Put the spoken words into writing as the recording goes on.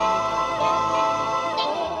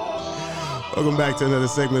Welcome back to another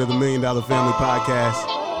segment of the $1 Million Family Podcast.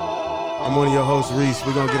 I'm one of your hosts, Reese.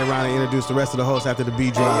 We're going to get around and introduce the rest of the hosts after the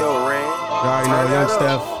beat drop. Hey, yo, Ray. You already know Young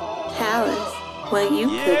Steph. Palace, what you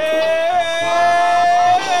cooking?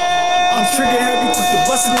 I'm trigger happy with the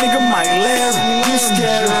busted nigga Mike Larry. You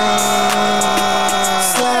scared?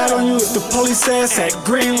 Slide on you if the police ass act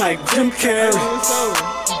green like Jim Carrey.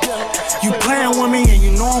 You playing with me and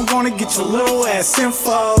you know I'm gonna get your little ass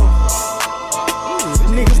info.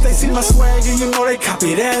 Niggas, they see my swag and you know they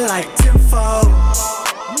copy that like tenfold.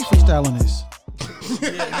 Let me freestyle on this.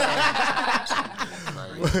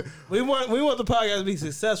 We want the podcast to be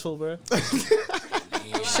successful, bro.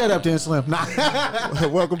 Shut up, then, Slim. Nah.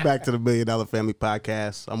 Welcome back to the $1 Million Family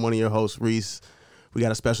Podcast. I'm one of your hosts, Reese. We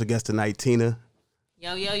got a special guest tonight, Tina.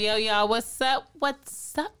 Yo, what's up?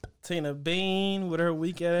 Tina Bean with her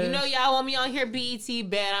weak ass. You know y'all want me on here, BET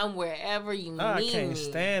Bad. I'm wherever you need me. I can't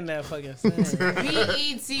stand that fucking thing.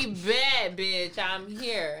 BET Bad, bitch. I'm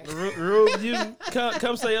here. Rube, you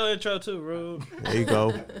come say your intro too, Rube. There you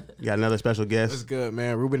go. You got another special What's guest. good,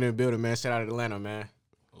 man? Ruben in the building, man. Shout out to Atlanta, man.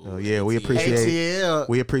 Oh yeah, we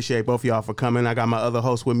appreciate both of y'all for coming. I got my other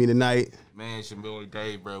host with me tonight. Man, it's your boy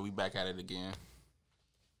Dave, bro. We back at it again.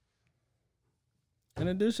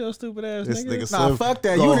 Introduce your stupid ass This nigga. nigga Slim fuck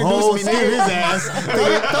that. go You introduced whole me, skip nigga. his ass. Throw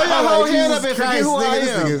your whole hand up and forget who I am.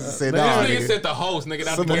 This nigga said, This nah, nigga nigga. said the host, nigga.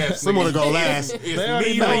 Not the guest. Someone to go last. It's They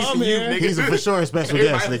already me, know Reese, I'm and you, here. nigga. He's a for sure special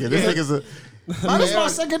guest, nigga. This nigga's a This is my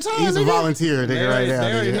second time, he's a nigga. volunteer, nigga, right now.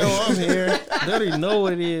 They already nigga. know I'm here. They already know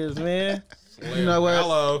what it is, man. You know what?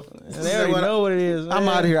 Hello. They already know what it is, man. I'm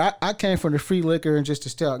out of here. I came from the free liquor and just to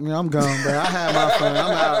stealth. You know, I'm gone, bro. I had my fun.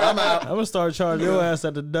 I'm out. I'm gonna start charging your ass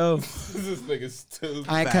at the door. This nigga's stupid.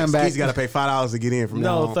 I ain't come back. He's got to pay $5 to get in from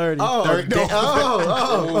now No, on. 30. Oh, Cover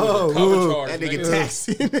charge, That nigga nigga.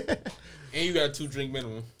 taxi. And you got a 2-drink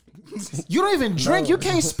minimum. you don't even drink. You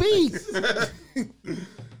can't speak.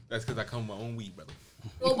 That's because I come with my own weed, brother.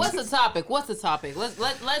 Well, what's the topic?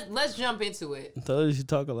 Let's jump into it. I told you she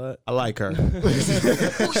talk a lot. I like her.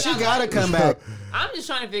 She gotta come back. I'm just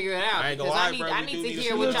trying to figure it out I ain't gonna because lie, bro. I We need do to need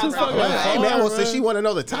hear to what see y'all the talking topic. about. Hey man, well, bro. since she want to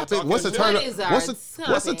know the topic, what's a turn? What is our What's a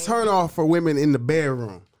topic? turn off for women in the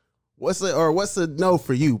bedroom? What's a no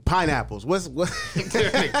for you? Pineapples. What's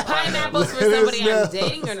Pineapples for Let us somebody know. I'm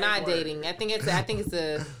dating or not dating. I think it's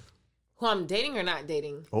a who I'm dating or not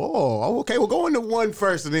dating. Oh, okay. Well, go into one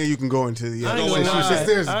first, and then you can go into the I other. ain't gonna lie. Since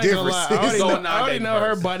there's I ain't gonna lie. differences. I already know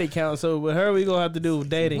her body count, so with her, we gonna have to do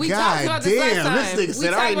dating. We God talked about this damn, last this time. nigga said, We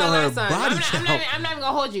I already talked know about her last time. body I'm count. not even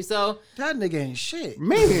gonna hold you. So That nigga ain't shit.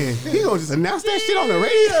 Man, he gonna just announce that shit on the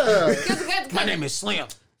radio. My name is Slim.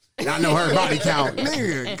 And I know her body count.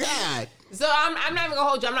 Nigga, God. So I'm not even gonna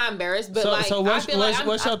hold you. I'm not embarrassed, but I feel what's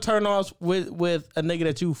like your turn offs with a nigga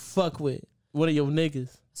that you fuck with? One of your niggas.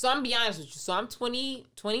 So I'm gonna be honest with you. So I'm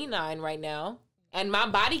 29 right now, and my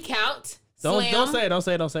body count. Don't say it.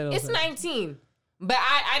 It's 19. But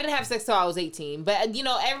I didn't have sex till I was 18. But you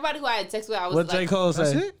know, everybody who I had sex with, I was What like, J. Cole say?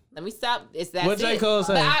 That's it? let me stop. It's that. What J. Cole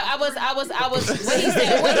say? But I was. What he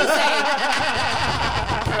said?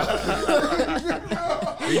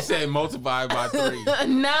 He said multiply by 3.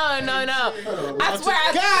 No. I swear.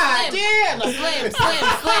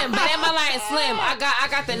 Slim. But am I lying? Slim. I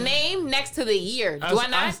got the name next to the year. Do I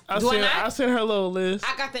not? I sent her little list.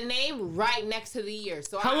 I got the name right next to the year.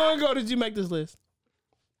 So How long ago did you make this list?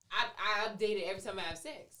 I update it every time I have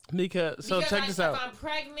sex. Because check this out. If I'm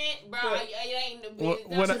pregnant, bro, it ain't.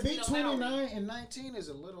 To be 29 and 19 is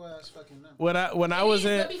a little ass fucking number. When I was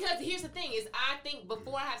in, because here's the thing: is I think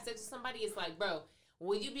before I have sex with somebody, it's like, bro,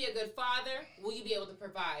 will you be a good father? Will you be able to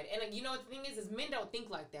provide? And you know what the thing is men don't think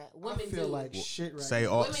like that. Women I feel do. like shit right Say now.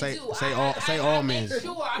 all. Women Say do. all men. Make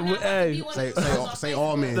sure I'm not Hey, about to be one of the girls on say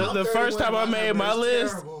all men. Facebook. the first time I made my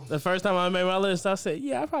list, terrible. I said,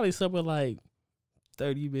 yeah, I probably slept with like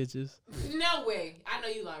 30 bitches. No way. I know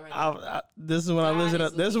you lying right now. This is when I lived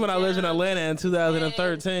in Atlanta in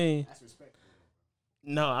 2013. That's respect.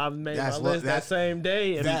 No, I made That's my what- list that that's- same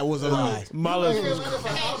day. And That was a lie. my list was.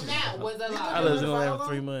 That was a I lie. lived in Atlanta for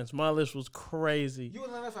 3 months. My list was crazy. You in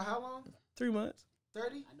Atlanta for how long? 3 months.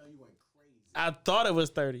 30? I know you went crazy. I thought it was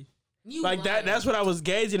 30. You Like lying. that's what I was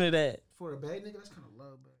gauging it at. For a bad nigga, that's kind of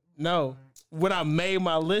low, but. No, when I made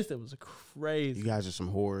my list, it was crazy. You guys are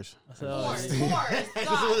some whores. I said, oh,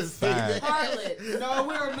 Thoughts, harlot. No,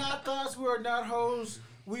 we are not thoughts. We are not hoes.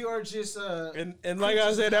 We are just. and like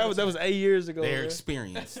I said, that was 8 years ago. They're man.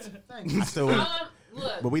 experienced. Thank you. So,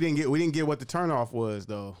 Look, but we didn't get what the turnoff was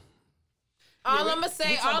though. all I'm gonna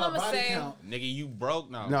say, Nigga, you broke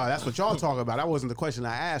now. No, that's what y'all talking about. That wasn't the question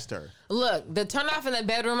I asked her. look, the turn off in the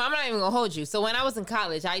bedroom, I'm not even gonna hold you. So when I was in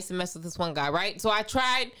college, I used to mess with this one guy, right? So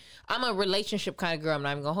I'm a relationship kind of girl, I'm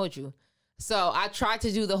not even gonna hold you. So I tried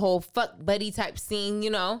to do the whole fuck buddy type scene, you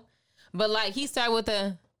know. But like he started with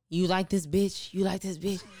a, you like this bitch, you like this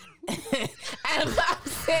bitch. And I'm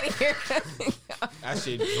sitting here. That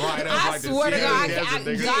shit dried up I like swear to God,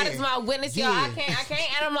 nigga. God is my witness, y'all. I can't.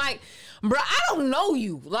 And I'm like, bro, I don't know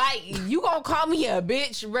you. Like, you gonna call me a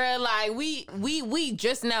bitch, bro? Like, we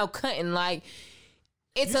just now cutting. Like,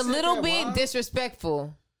 it's a little bit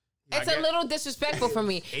disrespectful. It's a little disrespectful for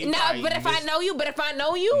me. No, but if I know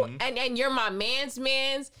you, and you're my man's,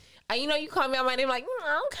 you know, you call me out my name like,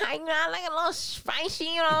 okay, you know, I like a little spicy,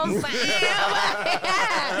 you know what I'm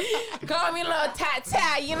saying? Call me a little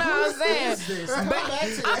tat, you know what I'm saying? I'm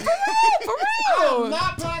for real. I'm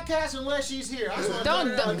not podcasting unless she's here.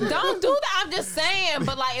 Don't do that. I'm just saying.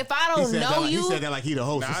 But like, if I don't know you, he said that like he the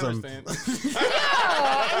host or something. and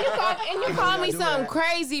you call me something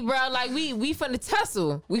crazy, bro. Like we finna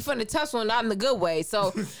tussle. We finna tussle, not in the good way.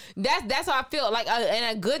 So that's how I feel. Like,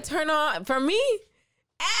 and a good turn on for me.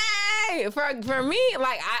 Hey, for me,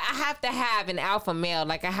 like I have to have an alpha male.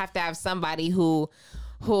 Like I have to have somebody who,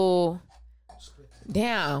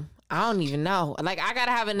 damn, I don't even know. Like I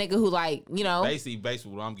gotta have a nigga who, like, you know. Basically,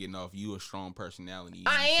 what I'm getting off, you a strong personality.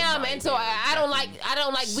 I am, and so I don't like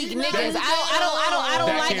weak niggas.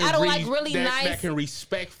 I don't like really nice. That can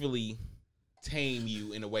respectfully tame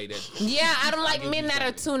you in a way that. Yeah, I don't like men that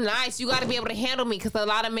are too nice. You got to be able to handle me, because a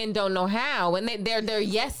lot of men don't know how, and they're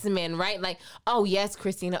yes men, right? Like, oh yes,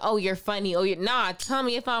 Christina. Oh, you're funny. Oh, nah. Tell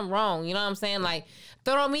me if I'm wrong. You know what I'm saying? Like,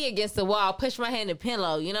 throw me against the wall, push my head in the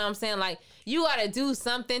pillow. You know what I'm saying? Like, you got to do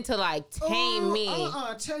something to like tame me.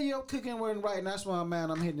 Tell you I'm cooking wasn't right, and that's why I'm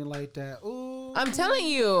mad. I'm hitting it like that. Ooh, I'm telling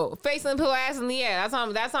you, face and pull ass in the air.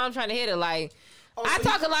 That's how I'm trying to hit it. Like. I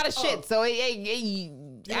talk a lot of shit, so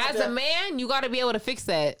as a man, you got to be able to fix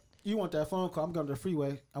that. You want that phone call? I'm going to the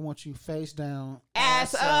freeway. I want you face down,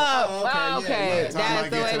 ass up. Oh, okay. That's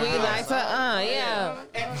the way we like to. Yeah.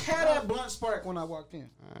 And had that blunt spark when I walked in.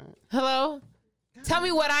 Hello. Tell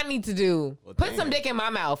me what I need to do. Put some dick in my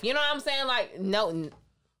mouth. You know what I'm saying? Like, no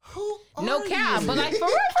cap, but like for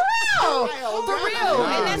real.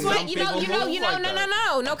 And that's why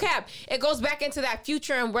no cap. It goes back into that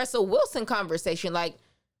Future and Russell Wilson conversation. Like,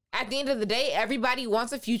 at the end of the day, everybody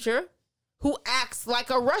wants a Future who acts like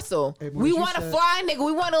a Russell. Hey, we want a fly nigga.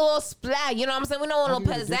 We want a little splat. You know what I'm saying? We don't want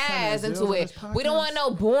no pizzazz into it. We don't want no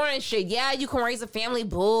boring shit. Yeah, you can raise a family.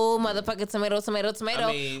 Boo, motherfucking tomato.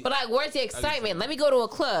 I mean, but like, where's the excitement? Let me go to a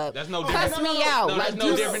club. That's no different. Cuss me out. Like,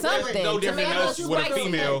 do different. something. No different than us with a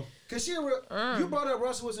female. Cause you brought up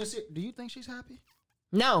Russell Wilson. Do you think she's happy?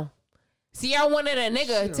 No. Sierra wanted a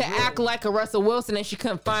nigga to act like a Russell Wilson, and she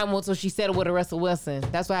couldn't find one, so she settled with a Russell Wilson.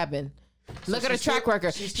 That's what happened. Look at her track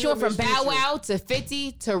record. She went from Bow Wow to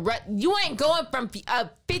 50 to you ain't going from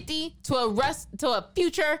 50 to a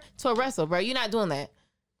Future to a Russell, bro. You're not doing that.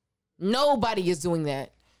 Nobody is doing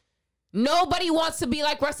that. Nobody wants to be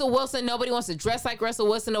like Russell Wilson. Nobody wants to dress like Russell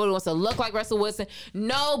Wilson. Nobody wants to look like Russell Wilson.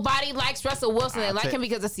 Nobody likes Russell Wilson. They like him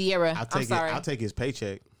because of Sierra. I'm sorry. I'll take his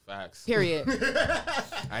paycheck. Facts. Period.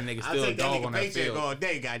 That nigga still a dog on that field all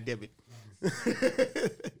day. Goddamn it.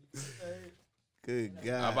 Good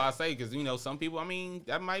God. I'm about to say, because, you know, some people, I mean,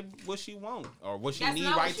 that might what she want, or what she need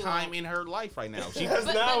right time in her life right now. That's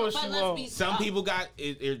not what she wants. Some people got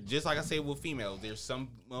it, just like I said with females. There's some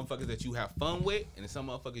motherfuckers that you have fun with, and some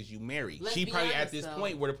motherfuckers you marry. She probably at this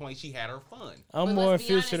point where the point she had her fun. I'm more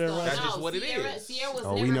Future than Russell. That's just what it is. Sierra was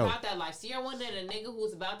never about that life. Sierra wanted a nigga who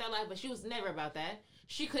was about that life, but she was never about that.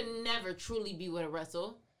 She could never truly be with a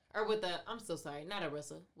Russell, or with a, I'm so sorry, not a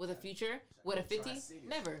Russell, with a Future, with a 50,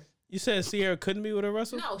 never. You said Sierra couldn't be with a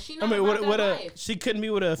Russell? No, she not about that life. She couldn't be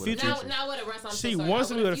with a Future? Not with a Russell. She wants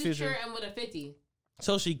to be with a Future. And with a 50.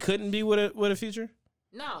 So she couldn't be with a Future?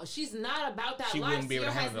 No, she's not about that life. She wouldn't be able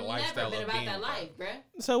to handle the lifestyle of being about that life, bruh.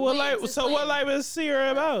 So what life is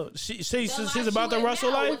Sierra about? She's about the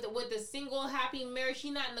Russell life? With the single, happy marriage, she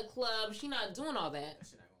not in the club. She not doing all that.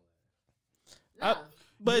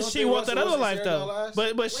 But she want that other life though.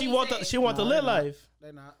 But she want the lit life.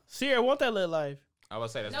 They not. Sierra want that lit life. I would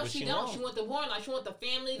say that's what she don't. She want the born life. She want the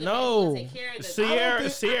family. No, take care of the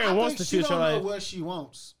Sierra wants the future life. She don't know what she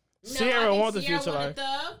wants. Sierra wants the future life.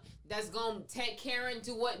 That's gonna take care and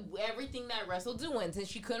do everything that Russell doing. Since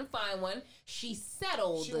she couldn't find one, she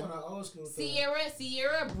settled. She went old school.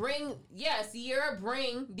 Sierra bring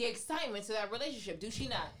the excitement to that relationship. Do she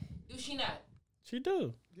not? She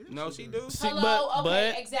do. No, she do.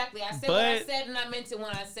 Exactly. I said what I said, and I meant it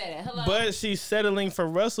when I said it. Hello. But she's settling for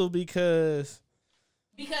Russell because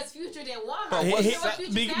Because Future didn't want her. You know what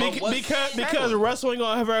Future said? Because Russell ain't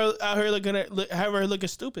gonna have her out here looking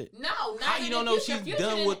stupid. No, not How you don't know Future. she's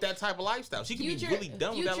done with that type of lifestyle? She could be really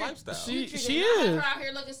done with that lifestyle. She Future is. did not have her out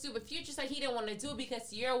here looking stupid. Future said he didn't want to do it because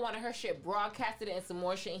Sierra wanted her shit broadcasted and some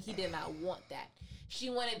more shit, and he did not want that. She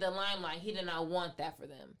wanted the limelight. He did not want that for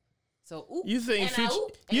them. So you think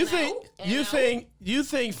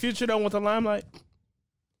Future don't want the limelight?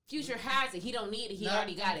 Future has it. He don't need it. He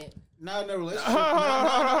already got it. Not in a relationship. Hold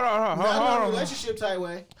Not in a on. relationship type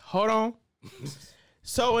way. Hold on.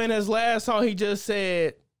 So in his last song, he just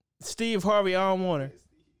said, "Steve Harvey, I don't want her."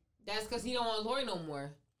 That's because he don't want Lori no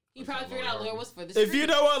more. He probably figured out Lori was for the If streets. you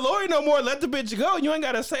don't want Lori no more, let the bitch go. You ain't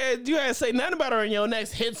gotta say it. You ain't say nothing about her in your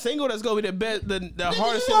next hit single. That's gonna be the best, the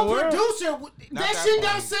hardest in the world. Producer, that shit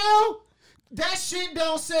don't sell. That shit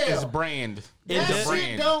don't sell. It's brand. That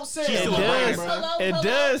shit don't sell. She's still a brand, bro. It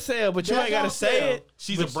does sell, but you ain't gotta say it.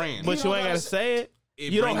 She's a brand. But you ain't gotta say it.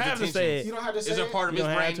 It You don't brings have to attention. say it. You don't have to say It's a it. part of You his don't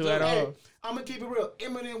have brand to too. at all. Hey, I'm gonna keep it real.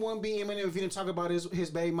 Eminem wouldn't be Eminem if he didn't talk about his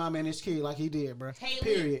baby mama and his kid like he did, bro.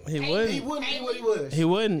 Period. He wouldn't. He wouldn't be what he was. He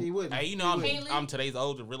wouldn't. He wouldn't. Hey, you know, Haley? I'm today's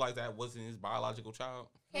old to realize that wasn't his biological child.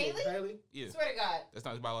 Haley? Yeah, Swear to God. that's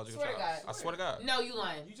not his biological Swear to child. God. I swear to God. No, you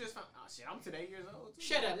lying. You just found. Oh shit! I'm today years old.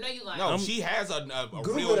 Shut up. No, you lying. No, she has a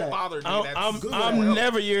Google real that. father. I'm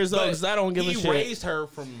never years old because I don't give a He shit. raised her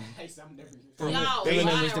from. Y'all Baby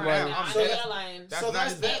lying Mr. right Biden. now. So Y'all lying. That's So not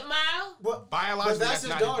that's his that. 8 Mile? But biologically. that's That's his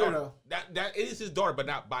not daughter, his though. That it is his daughter, but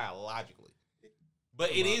not biologically.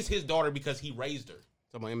 But it is his daughter because he raised her.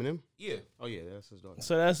 Talking about Eminem? Yeah. Oh yeah, that's his daughter.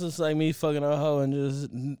 So that's just like me fucking a hoe and just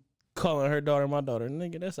calling her daughter my daughter.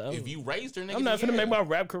 Nigga, that's out. If you raised her, nigga, I'm not finna yeah. make my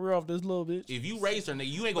rap career off this little bitch. If you raised her, nigga,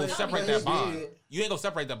 you ain't gonna separate he that bond. did. You ain't gonna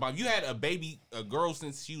separate that bond. You had a girl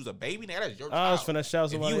since she was a baby. Nigga, that's your I child. was finna shout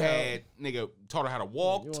If somebody you out. had nigga taught her how to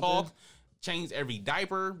walk, You want talk, this? changed every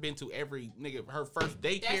diaper, been to every nigga her first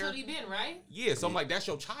daycare. That's what he been, right? Yeah, so I'm like, that's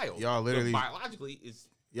your child. Y'all literally- But biologically, it's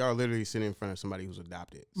Y'all literally sitting in front of somebody who's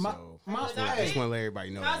adopted. My- So my- How's I that just been? want to let everybody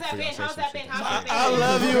know. How's that before y'all been? say How's some that shit. been? How's that been? I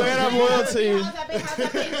love you and I'm loyal to you. How's that been? How's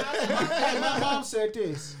that been? How's that Hey, been? my mom said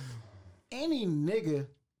this. Any nigga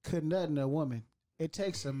could nut in a woman. It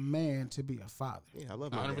takes a man to be a father. Yeah, I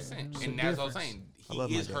love my 100%. dad. And that's what I'm saying. I love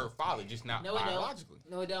He my is dad. her father, just not No, it biologically.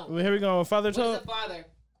 don't. No, it don't. Well, here we go on father What is talk. a father?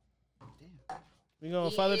 We going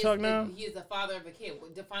He father is talk the- now. He is the father of a kid.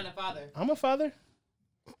 Define a father. I'm a father.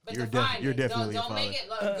 But You're define you're it. definitely don't a make it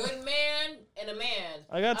like a good man and a man.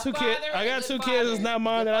 I got A two kids. father I and got a two good kids. It's father. not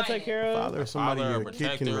mine that I Define take it. care of. Father is somebody Father, your kid can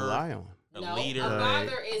protector. rely on. A No, leader. a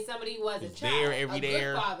father is somebody who has a Is child. there every a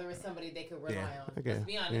there. good father is somebody they could rely Yeah, on. okay, Let's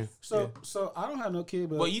be yeah. honest. So I don't have no kid,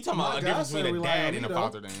 but Well, you talking my about a difference godson between a rely on dad me, and a though.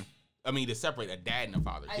 father then. I mean, to separate a dad and a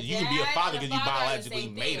father. Because A you can be a dad father and because you father are the biologically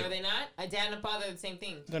same made thing, her. Are they not? A dad and a father are the same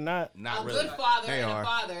thing. They're not. Not a really. good father They and are. a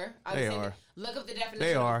father are They the same are. thing. Look up the definition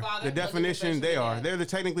They of are. a father. The definition, they are. They're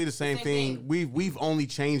technically the same Same thing. thing. We've only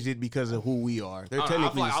changed it because of who we are. They're I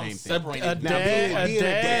technically feel like the I'm same thing. separating A them. Now,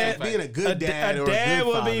 dad- being a good dad a or dad a good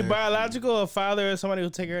would be father, biological. A father is somebody who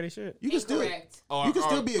take care of their shit. You can still Incorrect. you can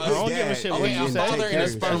still be a good I don't dad. give a shit what Okay, you a say. father and a Take care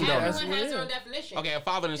sperm of your donor. shit. Everyone has their own definition. Okay, a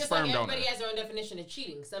father and a Just sperm like donor. everybody has their own definition of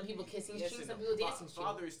cheating. Some people kissing is cheating. Some people dancing is cheating.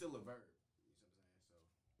 Father is still a verb.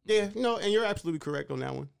 Yeah, no, and you're absolutely correct on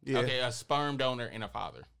that one. Yeah. Okay, a sperm donor and a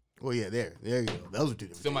father. Well, yeah, there you go. Those are two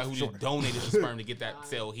different Somebody who things. just donated the sperm to get that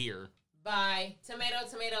cell here. Bye. Tomato,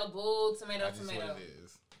 tomato, bull, tomato, That's just tomato. what it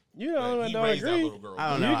is. You But don't, he don't raised that agree. little girl. I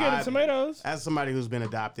don't You know. get the tomatoes. As somebody who's been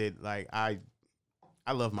adopted, like I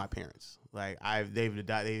love my parents. Like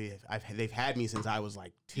they've had me since I was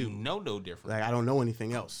like 2. You know no different. Like I don't know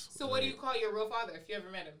anything else. So what do you call your real father if you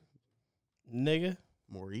ever met him? Nigga.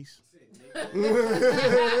 Maurice.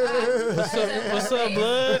 What's up,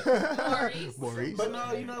 blood? Maurice. Maurice. But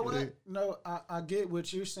no, you know what? No, I get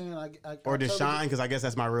what you're saying. I Or totally Deshaun, because I guess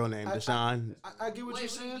that's my real name. I- Deshaun. I get what What you're would you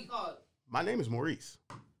saying. be called? My name is Maurice,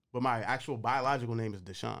 but my actual biological name is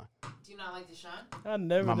Deshaun. Do you not like Deshaun? I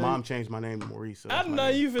never My knew. mom changed my name to Maurice. So I that's my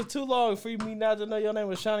know name. you for too long for me not to know your name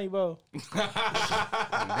was Shawnee Bo.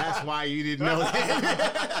 And that's why you didn't know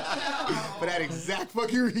that. For that exact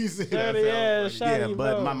fucking reason. Dirty ass Shawnee Yeah,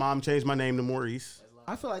 but Bo. my mom changed my name to Maurice,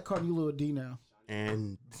 I feel like calling you Lil D now.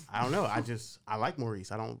 and I don't know. I like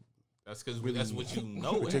Maurice. I don't That's because that's what you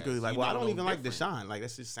know. it particularly as. like. You Well, I know don't no even like different. Deshaun. Like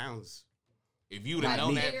that just sounds. If you would have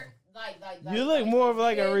known that, You look more of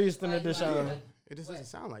like a Reese than a Deshaun. It just doesn't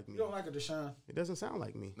sound like me. You don't like a Deshaun. It doesn't sound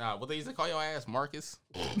like me. nah, what they used to call your ass, Marcus.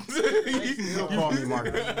 Still call me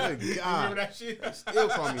Marcus. Good Remember God. that shit? Still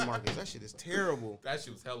call me Marcus. That shit is terrible. That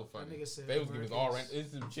shit was hella funny. nigga said They was giving us all Marcus.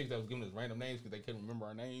 random. It's some chicks that was giving us random names because they couldn't remember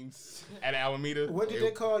our names at Alameda. What did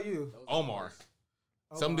they call you? Omar.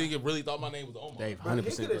 Some nigga really thought my name was Omar. Dave, Bro, he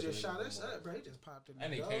 100%. could have just shot us up, bro. He just popped in.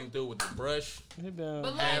 And they came through with the brush. But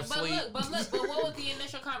look, Half sleep. but what was the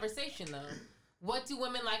initial conversation though? What do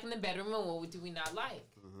women like in the bedroom and what do we not like?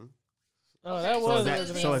 Oh, that was.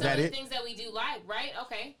 So is that it? Things that we do like, right?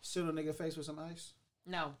 Okay. Shoot a nigga face with some ice.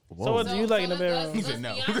 No. So what do you like in the bedroom? Let's said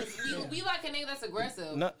no. be honest. We like a nigga that's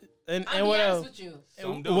aggressive. No, and I'll what be honest else? with you.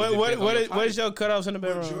 Some dudes, What is your cutoffs in the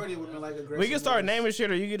bedroom? Majority of women like aggressive. We can start niggas. naming shit,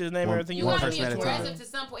 or you can just name everything you You want. gotta be person at a time. aggressive to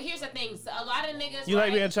some point. Here's the thing: so a lot of niggas. You like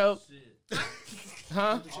right? being choked?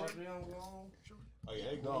 Huh? Oh, yeah,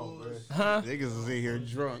 they gone, bro. Huh? Niggas is in here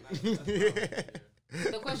drunk.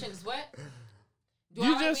 The question is what? Do You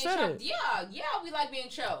I like just being said choked? it. Yeah, we like being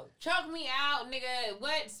choked. Choke me out, nigga.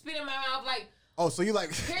 What? Spit in my mouth, like. Oh, so you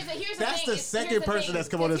like? Here's the That's thing. the Here's second the person thing. that's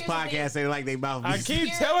come on this Here's the thing. podcast saying like they mouth. I keep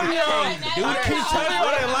Here- telling I y'all. never- I keep telling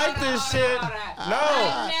y'all they like this shit.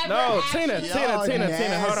 No,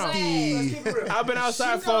 Tina, hold on. Nasty. I've been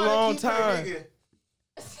outside for a long time.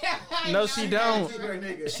 No, she don't.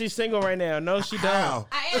 She's single right now. No, she don't. Ow.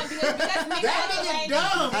 I am because niggas That nigga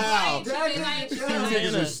dumb. Ow. That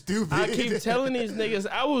Niggas are stupid. I keep telling these niggas,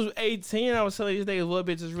 I was 18, I was telling these niggas what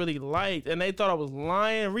bitches really liked, and they thought I was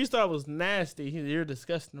lying. Reese thought I was nasty. You're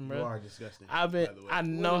disgusting, bro. You are disgusting. I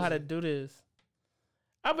know how to do this.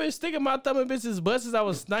 I've been sticking my thumb in bitches' butts since I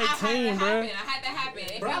was 19, bro. I had that happen.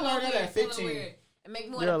 It Bro, I felt learned that weird, at feeling 15. weird. It make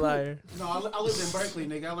me want You're a to liar. No, I lived in Berkeley,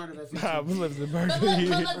 nigga. I learned it at 15. Nah, we lived in But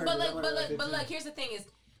Berkeley. look, here's the thing is,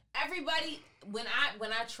 everybody, when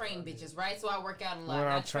I train bitches, right? So I work out a lot. When And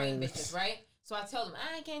I I train train bitches, right? So I tell them,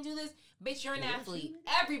 I can't do this. Bitch, you're an athlete.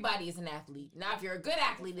 Everybody is an athlete. Now, if you're a good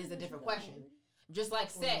athlete, is a different question. Just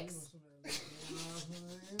like sex.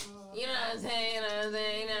 You know what I'm saying? You know what I'm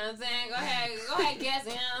saying? You know what I'm saying? Go ahead, guess.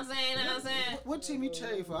 You know what I'm saying? You know what I'm saying? What team you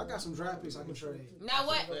trade for? I got some draft picks I can trade. Now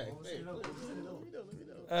what?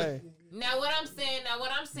 Hey, Now what I'm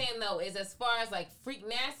saying though is, as far as like freak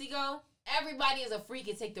nasty go, everybody is a freak.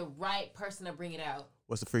 It take the right person to bring it out.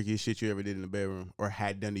 What's the freakiest shit you ever did in the bedroom or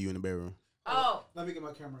had done to you in the bedroom? Oh. Let me get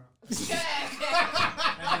my camera out.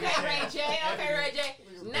 Okay, Ray J.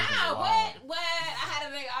 Nah, what? I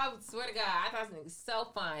had a nigga, I swear to God, I thought this nigga so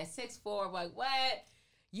fine. 6'4", like, what?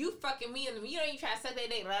 You fucking me in the, you know, you try to suck that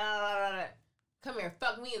dick, blah, blah, blah, blah. Come here,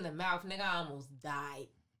 fuck me in the mouth, nigga, I almost died.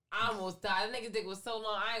 That nigga's dick was so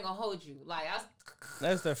long, I ain't gonna hold you. Like,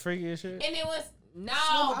 that's the freakiest shit. and it was, no,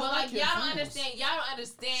 I but like like, your y'all don't feelings.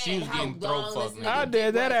 understand She was how getting throat long this fucked, nigga man. I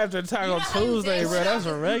did that after Taco You know how you Tuesday, bro. dangling That's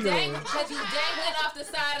off- a regular. Because you dangling off the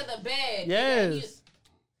side of the bed. Yes.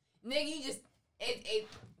 Nigga, you just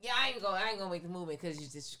yeah, I ain't gonna make the movement because you're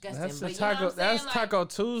disgusting. That's the but you know Taco. what I'm saying? That's Taco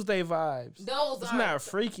Tuesday vibes. Those It's are not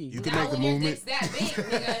freaky. You can now make a when your movement. dick's that big,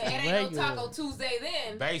 nigga. It ain't no Regular. Taco Tuesday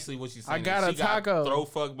then. Basically, what she's I saying got is a she got taco. throat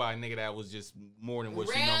fucked by a nigga that was just more than what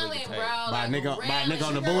she normally Railing, could bro. take. By a like nigga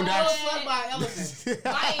on the railing. boondocks? Fuck by an elephant. By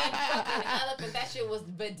a fucking elephant. That shit was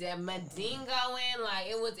medingoing. Like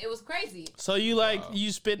it was crazy. So you like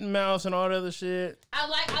you spitting mouths and all that other shit. I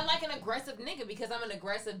like an aggressive nigga because I'm an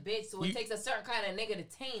aggressive bitch. So it You- takes a certain kind of nigga to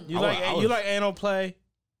tame me. You I you like anal play.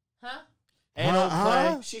 Huh? Anal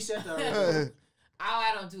Huh? play. She said that. Uh,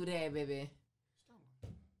 I don't do that, baby.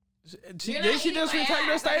 You're Did not she eating just my retake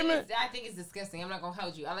her ass. statement? I think it's disgusting. I'm not gonna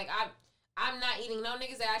hold you. I'm not eating no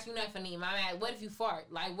niggas ass. You not finna eat my ass. What if you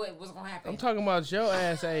fart? Like what's gonna happen? I'm talking about your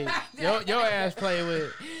ass ate. Your ass play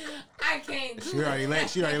with. I can't do she already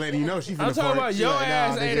let you know she finna I'm talking fart. about She your like,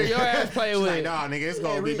 ass nah, ate or nigga. your ass play She's with. like, nah, nigga, it's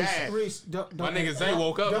gonna be bad. Reese, don't, My niggas they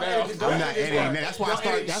woke up don't now. edit- don't I'm not edit this editing part. that. That's why I Don't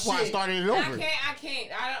started. edit That's why I shit. started it I over.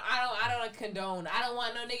 can't. I don't condone. I don't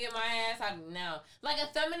want no nigga in my ass. No. Like a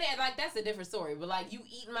thumb in it, like that's a different story. But like you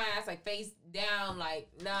eating my ass like face down, like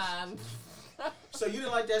nah. So you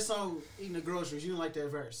didn't like that song, Eating the Groceries. You didn't like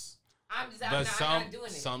that verse. I'm But not doing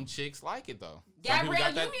it. some chicks like it though. Some people Gabrielle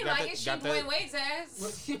got that- Union got like that- it. She got that- Dwayne Wade's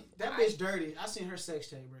ass. That bitch dirty. I seen her sex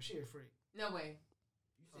tape, bro. She a freak. No way.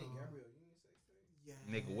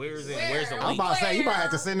 Nigga, where's the Where? link? I'm about to say you might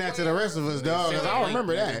have to send that to the rest of us, dog. 'Cause I don't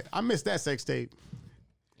remember that. I missed that sex tape.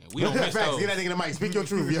 Yeah, we don't miss Facts. those. Get that nigga the mic. Speak your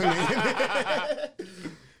truth, young nigga.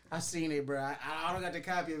 I seen it, bro. I don't got the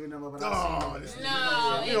copy of it no more, but Oh, I seen this it.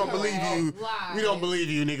 No. We don't believe you. Lies. We don't believe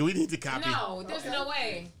you, nigga. We need to copy. No, there's no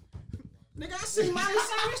way. Nigga, I seen Miley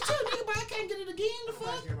Cyrus too, nigga, but I can't get it again. The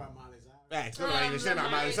fuck? Facts. Nobody even shit on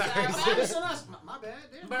Miley Miley Cyrus. Cyrus. My bad.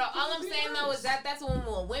 Damn. But all I'm saying though is that's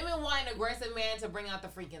what women want an aggressive man to bring out the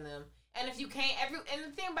freak in them. And if you can't, and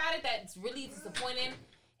the thing about it that's really disappointing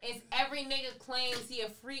is every nigga claims he a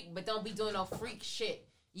freak, but don't be doing no freak shit.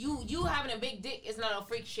 You having a big dick is not a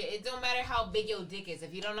freak shit. It don't matter how big your dick is.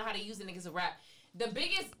 If you don't know how to use it, niggas a rap. The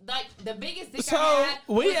biggest dick So I had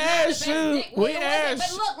we was not asked the best you. dick. We It wasn't,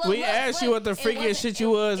 asked. but look, We asked you what the it freakiest wasn't- shit you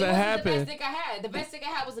was that It wasn't happened. the best dick I had. The best dick I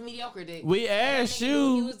had was a mediocre dick. We asked And that nigga knew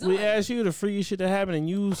what he you. was We doing. asked you the freakiest shit that happened, and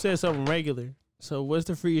you said something regular. So what's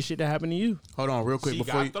the freakiest shit that happened to you? Hold on, real quick She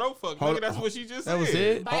before got you. throat fucked. Hold- Nigga, that's what she just said. That was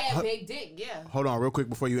it. By a big dick, yeah. Hold on, real quick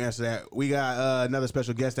before you answer that. We got another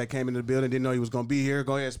special guest that came into the building. Didn't know he was gonna be here.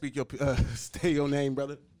 Go ahead, speak your, stay your name,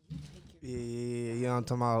 brother. Yeah, you know what I'm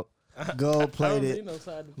talking about. Gold plated,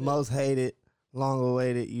 most hated, long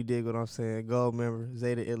awaited. You dig what I'm saying? Gold member,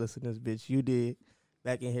 Zeta Illis in this bitch. You did.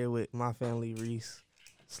 Back in here with my family, Reese.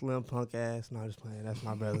 Slim punk ass. No, I'm just playing. That's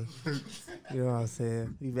my brother. You know what I'm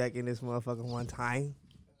saying? We back in this motherfucker one time.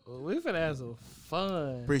 We finna have some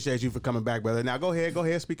fun. Appreciate you for coming back, brother. Now go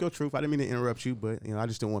ahead, speak your truth. I didn't mean to interrupt you, but I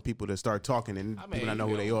just didn't want people to start talking and people not know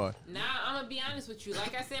who they are. Nah, I'm gonna be honest with you.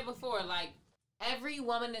 Like I said before, like every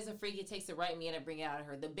woman is a freak. It takes the right man to bring it out of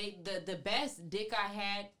her. The best dick I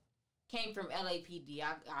had came from L.A.P.D.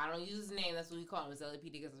 I don't use his name. That's what we call him. It's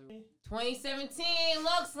L.A.P.D. 2017.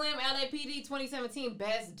 Look, Slim. L.A.P.D. 2017.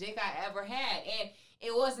 Best dick I ever had. And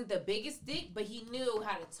it wasn't the biggest dick, but he knew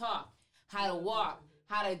how to talk, how to walk,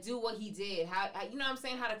 how to do what he did. How you know what I'm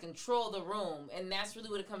saying? How to control the room. And that's really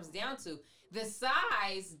what it comes down to. The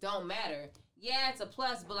size don't matter. Yeah, it's a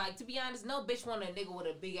plus, but like to be honest, no bitch want a nigga with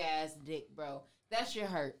a big ass dick, bro. That shit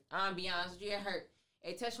hurt. I'm be honest with you, it hurt.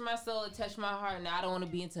 It touched my soul, it touched my heart, and I don't want to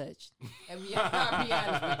be in touch. I'll be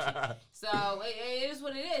honest with you. So it is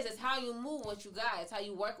what it is. It's how you move what you got. It's how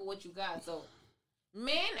you work with what you got. So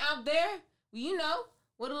men out there, you know,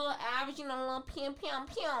 with a little average, you know, a little pew,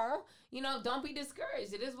 you know, don't be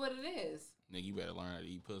discouraged. It is what it is. Nigga, you better learn how to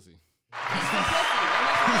eat pussy. Eat some pussy. And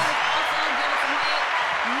that's what it is. Also, get some head.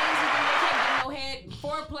 Niggas who think they can't get no head.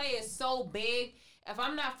 Foreplay is so big. If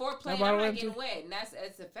I'm not foreplaying, I'm not getting wet. And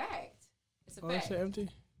it's a fact. It's a fact. Empty.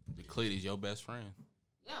 The clit is your best friend.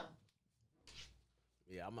 Yeah.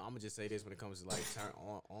 Yeah, I'm gonna just say this when it comes to like turn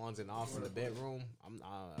ons and offs in the bedroom. I'm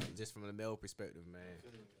just from the male perspective, man.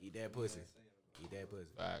 Eat that pussy. Eat that pussy.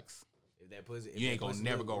 Facts. If that pussy, You ain't gonna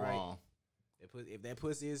never go wrong. If that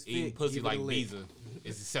pussy is fit, Eating pussy give it like a lick. Visa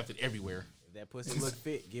is accepted everywhere. If that pussy look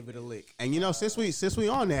fit, give it a lick. And since we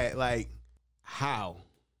on that, like, how?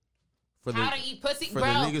 How to eat pussy, for bro. the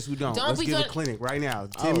niggas who don't. Let's give a clinic right now.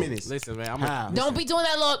 10 minutes. Listen, man. Don't be doing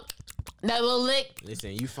that little lick.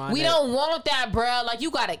 Listen, you find we don't want that, bro. Like,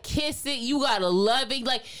 you gotta kiss it. You gotta love it.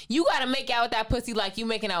 Like, you gotta make out with that pussy like you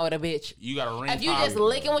making out with a bitch. You gotta ring. If you just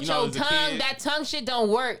licking with your tongue, that tongue shit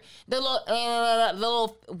don't work. The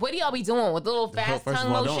little, what do y'all be doing with the little fast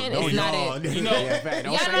tongue motion? It's not it. You know, y'all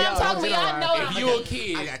know what I'm talking about. Y'all know. If you a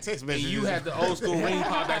kid I got text and messages. you had the old school ring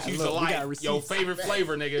pop that you used to Look, we got like, receipts. your favorite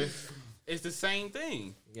flavor, nigga, it's the same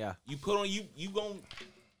thing. Yeah. You put on you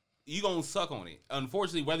gon' suck on it.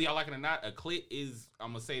 Unfortunately, whether y'all like it or not, a clit is, I'm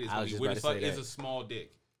gonna say this, I was just weird about as to fuck, say is that. a small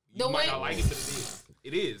dick. The You might way- not like it, but it is.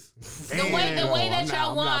 It is. The way that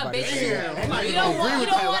y'all want a bitch, you don't want a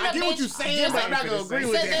I get what bitch. you're saying, but I'm not gonna agree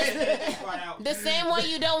with that. The same way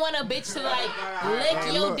you don't want a bitch to like lick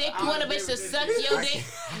your dick, you want a bitch to suck your dick.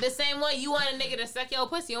 The same way you want a nigga to suck your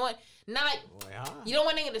pussy. You want you don't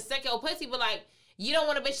want a nigga to suck your pussy, but like you don't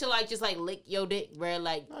want a bitch to like just like lick your dick, bro.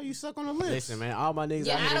 Like No, you suck on the lips. Listen, man. All my niggas.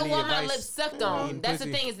 yeah, out here I don't need want my advice. lips sucked on. Eating That's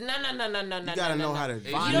the pussy. thing. Is no. You gotta know how to.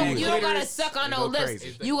 You don't gotta suck on no lips.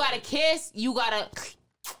 crazy. You gotta kiss. You gotta.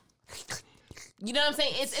 You know what I'm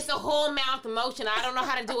saying? It's a whole mouth motion. I don't know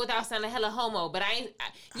how to do it without sounding hella homo, but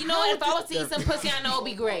you know what? If I was to eat some pussy, I know it'd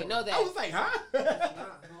be great. Know that. I was like, huh?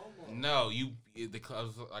 No, like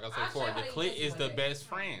I said before, the clit is the best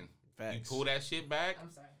friend. Facts. You pull that shit back I'm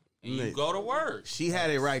sorry. and you go to work. She had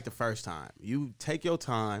it right the first time. You take your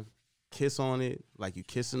time, kiss on it like you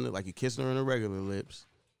kissing her in the regular lips.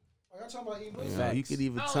 Y'all talking about eating You pussy? know, you could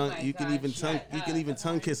even Oh tongue, my you can God, even tongue, shut you can even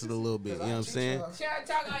tongue kiss it a little bit. You know what I'm saying? Should I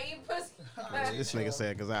talk about eating pussy? This nigga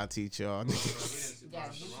said, "Cause I'll teach y'all."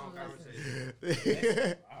 Yeah, you should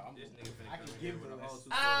listen.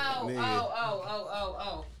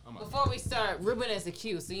 Oh. Before we start, Ruben is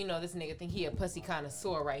accused, so you know this nigga think he a pussy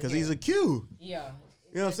connoisseur right Cause here. he's a Q. Yeah.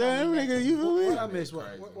 You know what I'm saying? Them nigga, you feel me? What I miss? What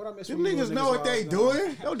I miss Them from you niggas little know what while I they was gone?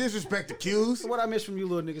 doing. Don't disrespect the Qs. What I miss from you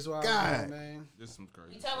little niggas while I was God. gone, man. This is some You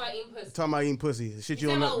crazy. talking about eating pussy? Talking about eating pussy, the shit you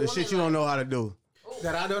You don't know, talking the about shit you women don't know how to do.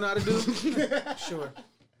 That I don't know how to do? Sure.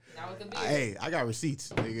 Not with the beard. Hey, I got receipts,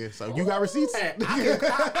 nigga. So you got receipts?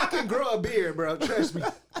 I can grow a beard, bro. Trust me.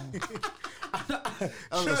 I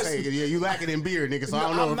was gonna say, yeah, you lacking in beer, nigga. So I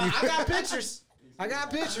don't know if you. I got pictures. I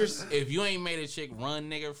got pictures. If you ain't made a chick run,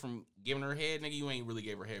 nigga, from giving her head, nigga, you ain't really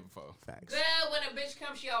gave her head before. Facts. Well, when a bitch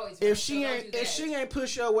comes, she always. If she ain't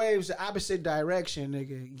push your waves the opposite direction,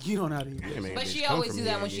 nigga, you don't know how to eat. But she always do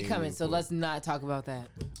that when she coming. So let's not talk about that.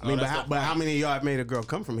 I mean, but how many of y'all have made a girl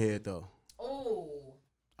come from head though? Oh.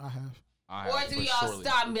 I have. Or do y'all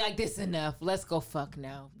stop and be like, this enough? Let's go fuck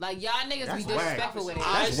now. Like, y'all niggas be disrespectful with it.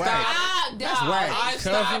 That's whack. That's whack. I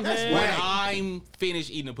stop That's when whack. I'm finished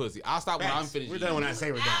eating the pussy. I'll stop when I'm finished We're eating. done when I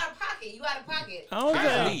say we're done. Out of pocket. You out of pocket. I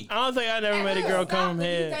don't think I never made a girl come from You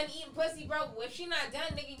head. done eating pussy, bro. If she not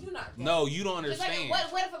done, nigga, you not done. No, you don't Just understand.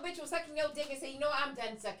 like, what if a bitch was sucking your dick and say, you know what, I'm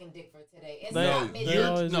done sucking dick for today? It's They- not they midnight.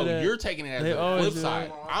 always do that. You're taking it as They a always flip do side.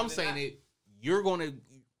 that. I'm saying it. You're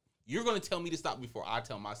gonna tell me to stop before I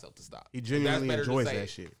tell myself to stop. He genuinely That's better to enjoys say that it.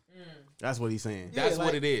 shit. That's what he's saying. That's Yeah,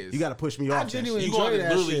 what like, it is. You got to push me off. I genuinely You enjoy gonna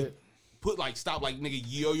that literally shit. put like stop like nigga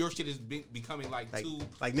your shit is becoming like too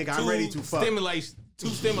nigga, I'm ready to fuck. Too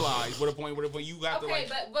stimuli. What a point you got to Okay,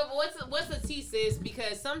 like. but what's the tea, sis?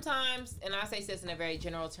 Because sometimes, and I say sis in a very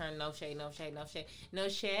general term, no shade.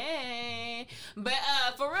 But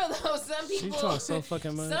for real though, some people, talk so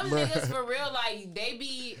fucking much. some niggas for real, like they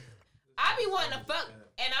be, I be wanting to fuck,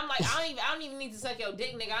 and I'm like, I don't even need to suck your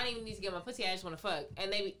dick, nigga. I don't even need to get my pussy. I just want to fuck,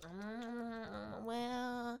 and they be,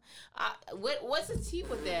 what's the tea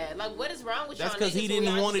with that? Like, what is wrong with y'all? That's because he niggas where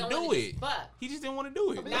didn't y'all want to just don't do wanna it. just fuck? He just didn't want to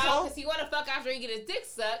do it. That's No, all. because he want to fuck after he get his dick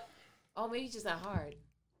sucked. Oh, maybe he's just not hard.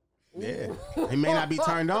 Yeah. He may not be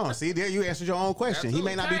turned on. See, there you answered your own question. He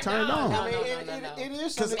may not be turned on. No. It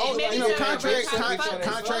is Because something. maybe you know, it's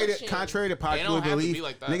contrary to popular don't have to belief, be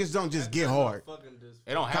like that. niggas don't just get hard.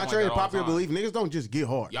 It don't happen Contrary like to that all popular the time. belief, niggas don't just get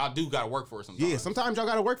hard. Y'all do gotta work for it sometimes. Yeah, sometimes y'all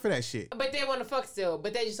gotta work for that shit. But they want to fuck still,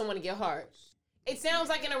 but they just don't want to get hard. It sounds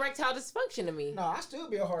like an erectile dysfunction to me. No, I still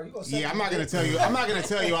be a hard. You gonna Yeah, I'm not gonna tell you. I'm not gonna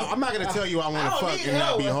tell you I want to fuck and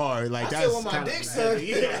not be hard. Like I that's still want my dick kinda, sucked.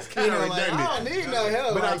 yeah, that's kind of Like, I redundant. don't need no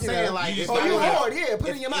help. But I'm you saying know. like, if Oh, I you wanna- hard? Yeah, put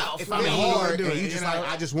it in your mouth. If I'm Yeah, hard, do and it, you just like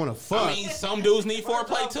I just want to fuck. I mean, some dudes need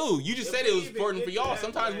foreplay too. You just said it was important for y'all.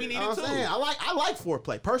 Sometimes we need I'm it too. saying I like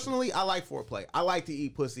foreplay. Personally, I like foreplay. I like to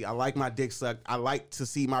eat pussy. I like my dick sucked. I like to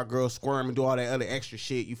see my girl squirm and do all that other extra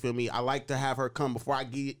shit. You feel me? I like to have her come before I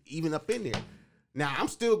get even up in there. Now I'm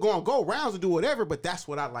still gonna go rounds and do whatever, but that's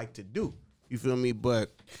what I like to do. You feel me?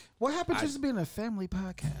 But What happened to this being a family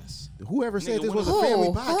podcast? whoever said Nigga, this what was a is- family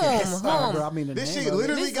podcast? Oh, bro, I mean the This name shit of it.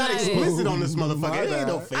 literally This got is- explicit on this motherfucker. My It ain't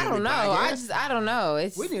no bad. family I don't know. podcast. I don't know.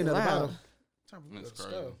 It's We need another wow. bottle. That's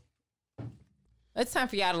crazy. It's time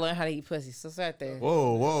for y'all to learn how to eat pussy. So start there.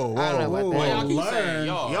 Whoa. I don't know about Why that. y'all keep saying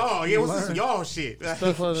y'all? Y'all, yeah, what's this y'all shit?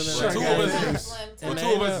 Stuff other than Two that. of us is And two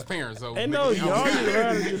ain't of us no- is parents. So Ain't no y'all need to learn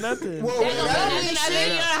how to do nothing. You know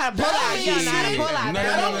how to pull out. You know how to pull out. No.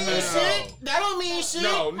 That don't mean shit.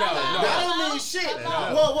 No. That don't mean shit. No.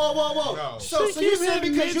 Whoa. No. So She you keep said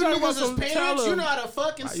hitting because me, you talking about niggas is some parents, child- you know how to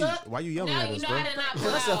fucking suck? Why you yelling Now at you us, know bro? how to not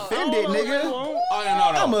pull That's out. offended, nigga. Oh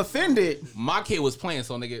no. I'm offended. My kid was playing,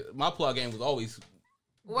 so nigga, my plug game was always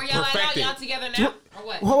Were y'all like, perfected. y'all together now? Or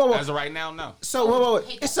what? Whoa. as of right now. No. So whoa.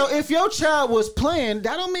 So if your child was playing,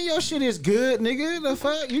 that don't mean your shit is good, nigga. The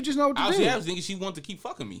fuck? You just know what to I was do. thinking she wanted to keep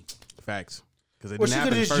fucking me. Facts. Because Well, she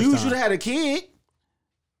could have just used you to have a kid.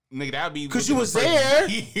 Nigga, that'd be 'Cause you was within the there.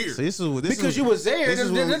 first year. So this is Because you was there. This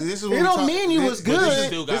is when It we don't talk- mean you was but this is good.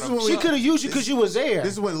 still This is when She we- could have used you because you was there.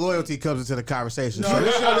 This is when loyalty comes into the conversation. So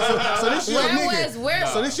this your nigga.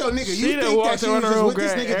 So this your nigga. She You done think that walked she around was the just room, with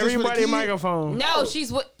this grabbed nigga just for the everybody kid? microphone. No,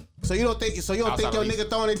 she's with. So you don't think your Outside nigga release.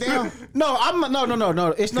 throwing it down? No,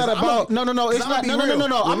 no. It's not I'ma about. be- No. It's not. No. When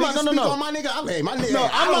I'm not. niggas No. speak on my nigga, my nigga. No,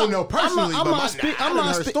 I don't know personally, I'm but not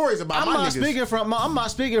I heard stories about my niggas. I'm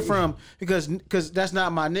not speaking from because that's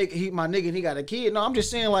not my nigga. My nigga, and he got a kid. No, I'm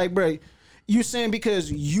just saying like, bro. You saying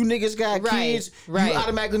because you niggas got Right, kids, right. you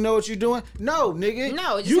automatically know what you're doing? No, nigga.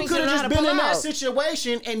 No, it just you means you could know have how just to been in pull that out.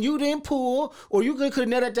 situation and you didn't pull, or you could have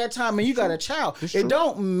net at that time and you got a child. It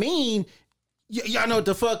don't mean y'all know what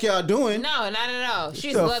the fuck y'all doing. No.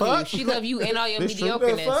 She's The love fuck? you. She love you in all your This true. The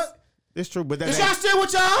mediocreness. fuck? It's true, but that Is y'all still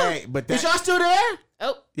with y'all? Hey, but Is that- y'all still there?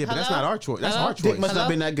 Oh, Yeah, but that's hello? not our choice. That's Hello? our choice. Dick must not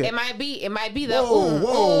been that good. It might be though.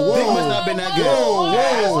 Whoa. Dick must not been that good.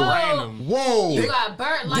 Random. Whoa. You got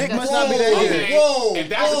burnt like Dick a must not be that good. Okay, Whoa. if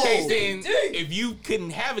that's the case, Whoa. then if you couldn't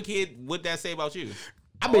have a kid, what'd that say about you?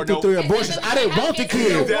 I've been Or through no- 3 abortions. I didn't want the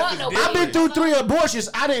kid. I've been through 3 abortions.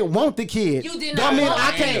 I didn't want the kid. You did Don't not mean want I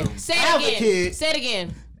it. can't Say have it a again. kid. Say it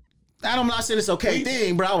again. I'm not saying it's okay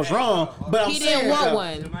thing, bro. I was wrong. But I'm He saying didn't want though,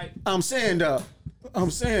 one. I'm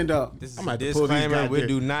saying though. This is I'm about a to pull these disclaimer. We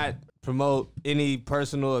goddamn- do not promote any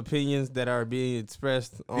personal opinions that are being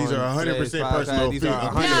expressed on These are 100% today's podcast. personal These are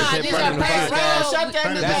opinions. 100% Nah, these are personal personal. podcasts. Shut that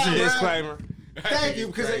nigga That's up, a bro. disclaimer. Thank you,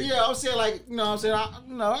 because I'm saying like, I'm saying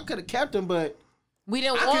I could have kept him, but we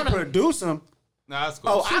didn't I want can him. produce him. Nah, that's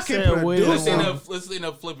cool. Oh, I can produce Let's him. end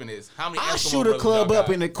up flipping this. How many? I Eskimo shoot a brothers club y'all up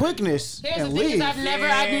got? in the quickness Here's the and thing: is leave. I've never.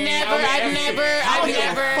 How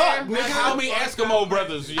many Eskimo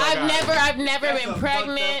brothers y'all got? I've never been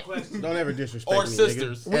pregnant. Don't ever disrespect Or me,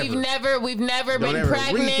 sisters. nigga. We've never Don't been ever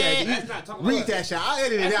pregnant. read that shit. I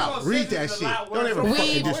edit it out. Read that shit. Don't ever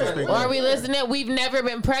fucking disrespect me. Are we listening? We've never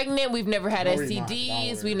been pregnant. We've never had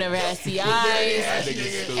STDs. We've never had STIs.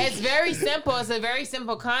 It's very simple. It's a very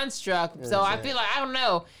simple construct. So I feel like, I don't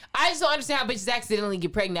know. I just don't understand how bitches accidentally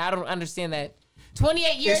get pregnant. I don't understand that.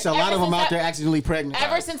 28 years. There's a lot of them out there accidentally pregnant.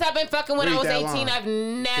 Ever since I've been fucking when I was 18, I've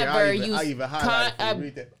never used. Let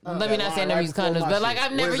me not say I never used condoms, but like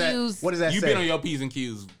I've never used. What does that say? You've been on your P's and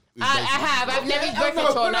Q's. I have. I've never used birth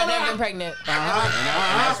control and I've never been pregnant.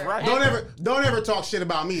 That's right. Don't ever talk shit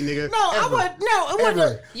about me, nigga. I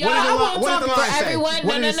wouldn't. Yo, I won't What talk did the for line say? everyone.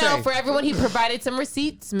 What did it No. say? For everyone, he provided some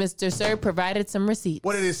receipts. Mr. Sir provided some receipts.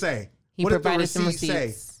 What did it say? He What did the provided some receipt say?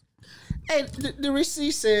 receipts. And the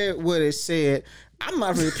receipt said what it said. I'm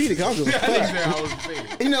not repeating it. I don't give a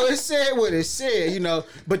fuck. It said what it said,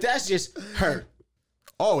 but that's just her.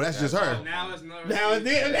 Oh, that's just her. Now it's not. Now,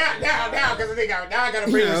 because I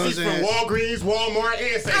gotta bring receipts from Walgreens, Walmart,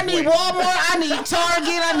 and Safeway. I need Walmart. I need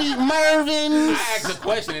Target. I need Mervyn's. I asked a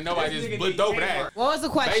question and nobody just blipped over that. What was the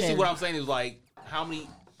question? Basically, what I'm saying is like, how many,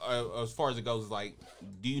 as far as it goes, is like,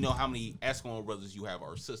 do you know how many Eskimo brothers you have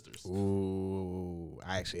are sisters? Ooh,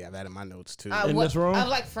 I actually have that in my notes too. In this room? Of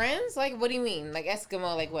like friends? Like, what do you mean? Like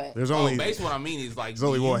Eskimo? Like what? There's only Basically, what I mean is like, There's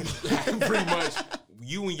only one. Pretty much,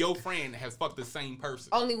 you and your friend has fucked the same person.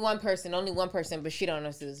 Only one person, but she don't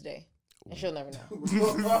know to this day. And she'll never know. and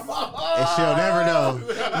she'll never know.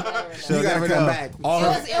 You gotta come back. It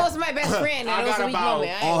was my best friend, and it was a weak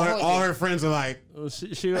moment. All her friends are like,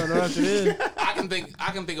 she don't know after this. I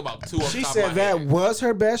can think about two. She said that was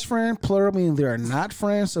her best friend. Plural, meaning they're not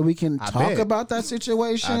friends, so we can talk about that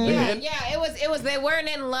situation. Yeah, it was. They weren't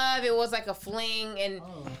in love. It was like a fling, and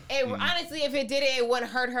honestly, if it did it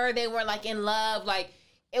wouldn't hurt her. They weren't like in love. Like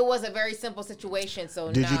it was a very simple situation. So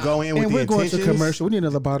did you go in with and the we're going intentions? to commercial. We need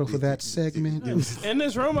another bottle for that segment. In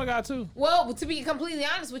this room, I got two. Well, to be completely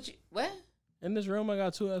honest with you, what? In this room, I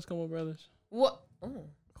got two Eskimo brothers. What?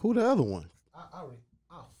 Who the other one? I'll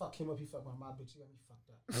fuck him up. He fucked my bitch. You got me fucked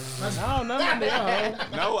up. No, none of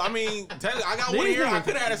them. No, I mean, I got one here. I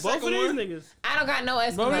could have had a second Both one. of these niggas. I don't got no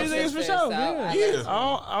Eskimo Both of these niggas sisters, for sure. so Yeah.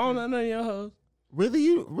 I don't know none of your hoes. Really?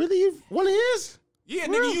 You one of his? Yeah,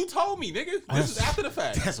 nigga, you told me, nigga. This is after the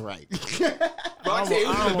fact. That's right. But I said,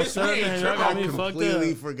 it was a bitch. We ain't tripping. got me I fucked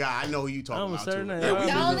completely up. forgot. I know who you talking I'm a about certain too. name.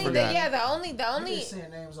 the only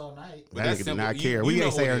Saying names all night. But That that's nigga did simple. not You- care. you We know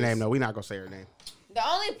ain't say who her it name is. though. We not gonna say her name. the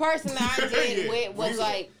only person that I did with was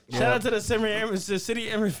like Shout out to the city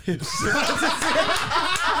Emerfield.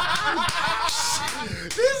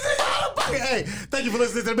 Hey, thank you for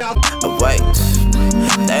listening to the About. Wait,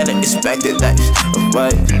 that expected that.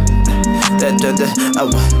 Wait,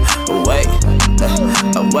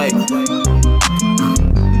 wait.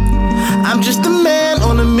 I'm just a man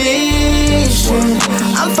on a mission.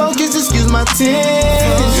 I'm focused, excuse my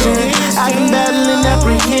tension. I've been battling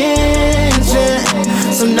apprehension,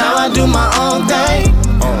 so now I do my own thing.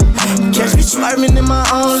 Catch me swerving in my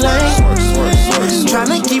own lane,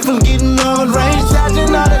 trying to keep from getting on range,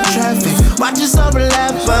 dodging all the traffic. Watch us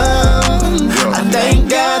overlap. I thank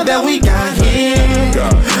God that we got here.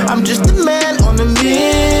 I'm just a man on a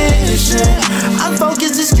mission. I'm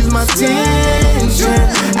focused, excuse my tension.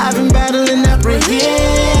 I've been battling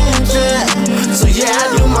apprehension, so yeah,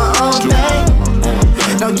 I do my own thing.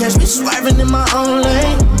 Don't catch me swerving in my own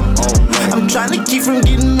lane. I'm trying to keep from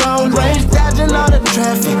getting on range, dodging all the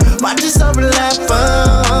traffic. Watch us overlap.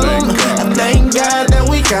 I thank God that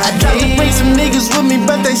we got here. I tried to bring some niggas with me,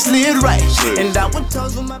 but they slid right. And I would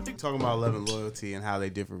toast with my big. Talking about love and loyalty and how they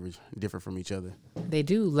differ from each other. they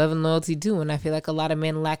do love and loyalty too, and I feel like a lot of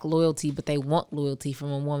men lack loyalty, but they want loyalty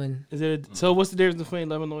from a woman. So what's the difference between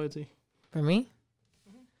love and loyalty? For me,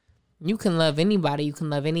 you can love anybody, you can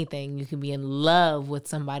love anything. You can be in love with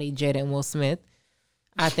somebody, Jada and Will Smith.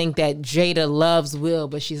 I think that Jada loves Will,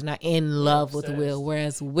 but she's not in love with Will,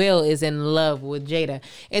 whereas Will is in love with Jada.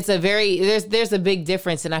 It's a there's a big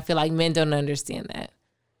difference, and I feel like men don't understand that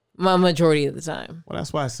majority of the time. Well,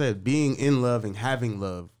 that's why I said being in love and having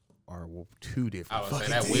love are two different. I would say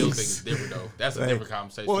that Will thing is different though. That's a different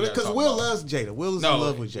conversation. Well, we gotta because talk Will about. loves Jada. Will is No, in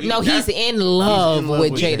love with Jada. No, he's in love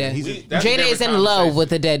with Jada. That's a Jada is different in love conversation.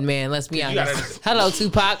 with a dead man. Let's be You gotta honest. understand. Hello,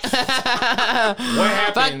 Tupac. What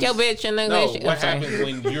happens? Fuck your bitch and No, I'm what sorry.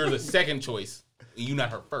 happens when you're the second choice and you're not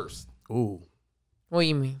her first? Ooh. What do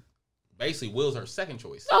you mean? basically Will's her second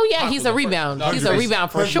choice. Oh yeah, he's a rebound. He's a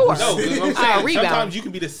rebound for sure. No, what I'm saying, rebound. sometimes you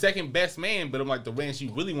can be the second best man, but I'm like the man she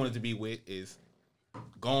really wanted to be with is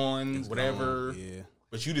gone, whatever. Yeah.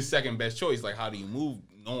 But you the second best choice. Like, how do you move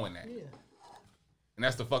knowing that? Yeah. And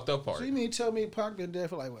that's the fucked up part. So you mean tell me Pac been dead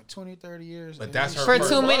for like what 20, 30 years? But that's her for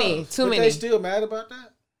first too many, love. too but many. They still mad about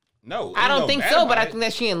that? No, I don't think so, but I think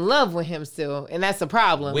that she in love with him still, and that's the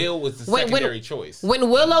problem. Will was the secondary choice.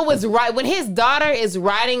 When Willow was when his daughter is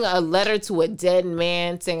writing a letter to a dead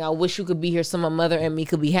man saying, "I wish you could be here so my mother and me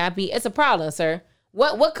could be happy," it's a problem, sir.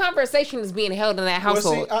 What conversation is being held in that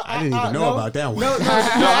household? Well, see, I didn't even know about that one. No,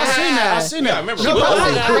 I seen that. Yeah, I remember.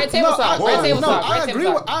 Red table talk. Red table talk. I agree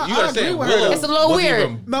with her. It's a little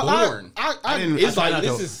weird. No, I didn't. It's like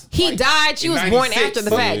this is. He died. She was born after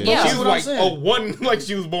the fact. Yeah. She was like, like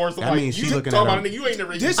she was born. So I mean, she looking talking at about a nigga you ain't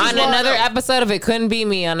never. On another episode of It Couldn't Be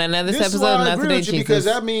Me. On another episode of Not Today Jesus. Because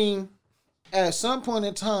I mean, at some point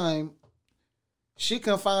in time, she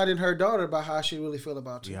confided in her daughter about how she really feel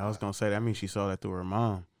about you. Yeah, I was gonna say that means she saw that through her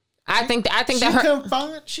mom. I think that she her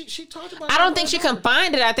confined. She talked about. I don't think she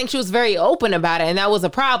confined it. I think she was very open about it, and that was a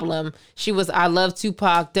problem. She was, I love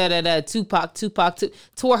Tupac, Tupac. To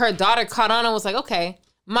where her daughter caught on and was like, okay,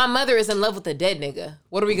 my mother is in love with a dead nigga.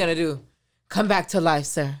 What are we gonna do? Come back to life,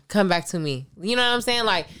 sir. Come back to me. You know what I'm saying?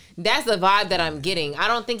 Like, that's the vibe that I'm getting. I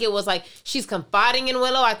don't think it was like she's confiding in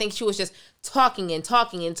Willow. I think she was just talking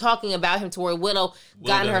about him to where Willow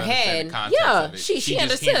got in her head. Yeah, she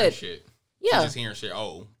understood. Yeah, she's just hearing shit.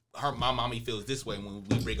 Oh, my mommy feels this way when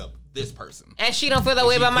we bring up this person, and she don't feel that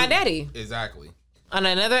way about my daddy. Exactly. On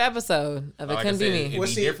another episode of It Couldn't Be Me.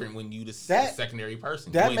 It'd be different when you the secondary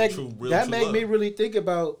person. That made me really think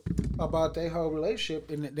about their whole relationship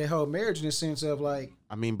and their whole marriage in the sense of like.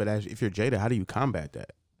 I mean, but if you're Jada, how do you combat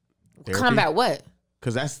that? Therapy? Combat what?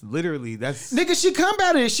 Because that's literally nigga. She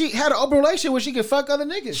combated it. She had an open relationship where she could fuck other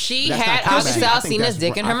niggas. She had Alcina's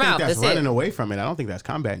dick in her mouth. That's running away from it. I don't think that's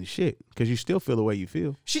combating shit because you still feel the way you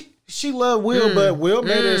feel. She loved Will, but Will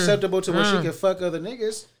made it acceptable to where she could fuck other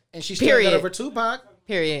niggas, and she still got over Tupac.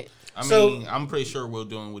 Period. I mean, I'm pretty sure Will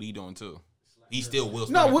doing what he doing too. He still will.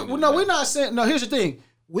 No, we're not saying. No, here's the thing.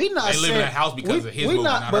 We not saying live in that house because of his will,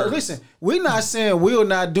 not but hers. Listen, we're not saying Will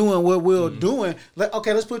not doing what Will doing.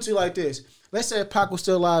 Okay, let's put it like this. Let's say Pac was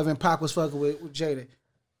still alive and Pac was fucking with Jada.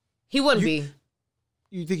 He wouldn't be.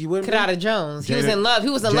 You think he wouldn't? Kadada Jones. He was in love. He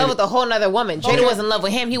was in love with a whole nother woman. Jada was in love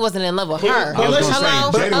with him. He wasn't in love with her. Hello.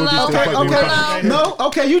 No.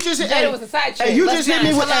 Okay. You just Jada was a side chick. Hey, you just hit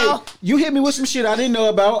me with. You hit me with some shit I didn't know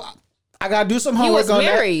about. I gotta do some homework on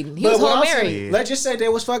that. He was whole married. Let's just say they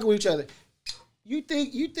was fucking with each other. You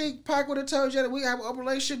think Pac would have told Jada we have an open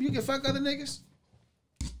relationship? You can fuck other niggas?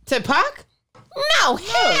 To Pac? No,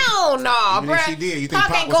 hell no, bro. Pac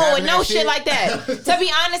ain't going with no shit like that. To be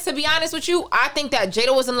honest with you, I think that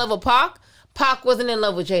Jada was in love with Pac. Pac wasn't in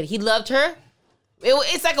love with Jada. He loved her.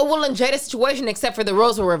 It's like a Will and Jada situation, except for the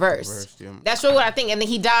roles were reversed. That's really what I think. And then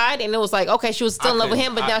he died, and it was like, okay, she was still in love with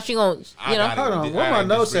him, but now she gonna, Hold on, where my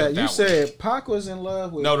notes at? You said Pac was in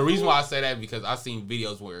love with. No, the reason why I say that because I've seen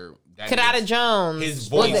videos where Kadada Jones, his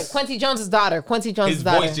voice, was it Quincy Jones' daughter? His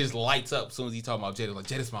voice just lights up as soon as he talking about Jada. Like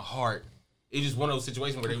Jada's my heart. It's just one of those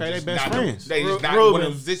situations where they just best friends. They just not one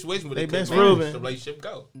of those situations where they best friends. The relationship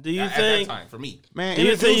go. Do you at think that time for me? Man,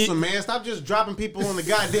 introduce them, man. Stop just dropping people on the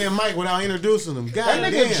goddamn mic without introducing them. God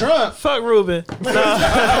that nigga damn. drunk. Fuck Ruben.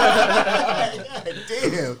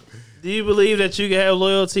 Damn. Do you believe that you can have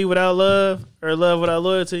loyalty without love or love without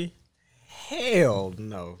loyalty? Hell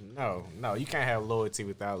no. You can't have loyalty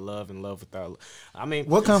without love and love without. I mean,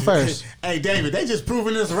 what comes first? Hey, David, they just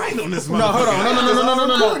proving us right on this. No, hold on.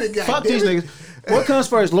 No. Fuck these niggas. What comes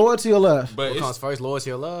first, loyalty or love? But what comes first,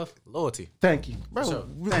 loyalty or love? Loyalty. Thank you, bro. Sure.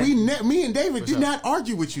 Me and David did not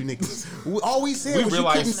argue with you niggas. All we said was you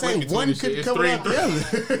couldn't say one couldn't cover out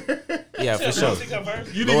the other. Yeah, for sure.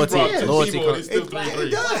 Loyalty comes.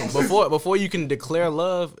 It does. Before you can declare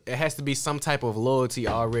love, it has to be some type of loyalty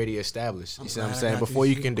already established. You see what I'm saying? Before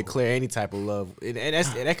you can declare any type of love, and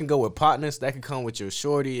that can go with partners. That can come with your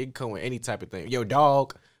shorty. It can come with any type of thing. Your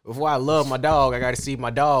dog. Before I love my dog, I got to see my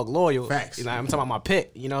dog loyal. Facts. You know, I'm talking about my pet.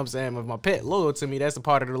 You know what I'm saying? If my pet loyal to me, that's a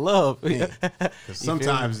part of the love. Yeah.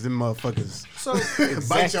 Sometimes them motherfuckers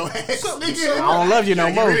bite your ass. I don't love you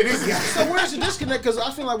no more. So where's the disconnect? Because I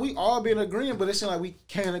feel like we all been agreeing, but it seems like we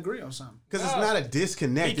can't agree on something. Because it's not a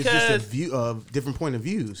disconnect. It's just a view of different point of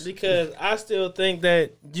views. Because I still think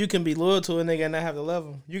that you can be loyal to a nigga and not have to love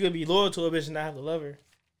him. You can be loyal to a bitch and not have to love her.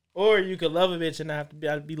 Or you could love a bitch and not have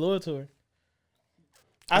to be loyal to her.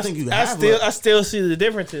 I still see the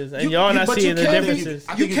differences, and y'all not seeing the differences.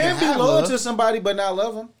 You can't be loyal to somebody but not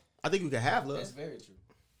love them. I think you can have love. That's very true.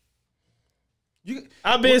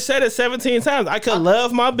 I've been said it 17 times. I could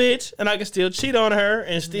love my bitch and I can still cheat on her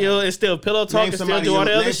and still pillow talk and still do all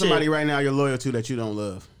the other shit. Name somebody right now you're loyal to that you don't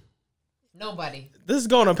love. Nobody. This is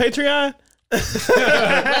going on Patreon?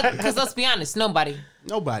 Because let's be honest, nobody.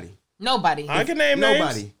 I can name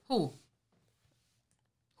names. Who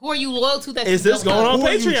are you loyal to? That is this going on Who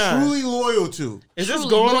Patreon? Are you truly loyal to? Is this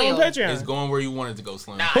going on Patreon? It's going where you want it to go,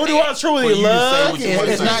 Slim. Who do I truly love?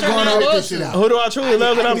 It's not going on. This shit out. Who do I truly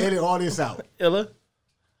love? I can edit all this out. Illa.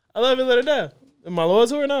 I love Illa to death. Am I loyal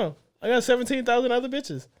to her? No. I got 17,000 other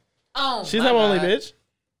bitches. Oh, she's not my only bitch.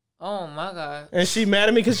 Oh my God. And she mad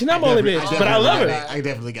at me because she's not my only bitch, but I love her. I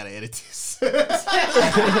definitely gotta edit this. It's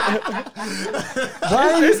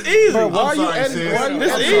easy. Bro, why are you editing?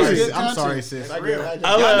 It's easy. I'm sorry, sis. I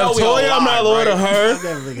love Toya. I'm not loyal to her. I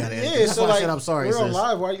definitely gotta edit. Yeah, so like, I'm sorry, we're on sis.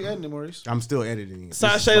 live. Why are you editing, Maurice? I'm still editing it.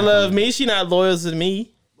 Sasha love me. She not loyal to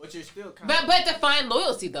me. But you're still But define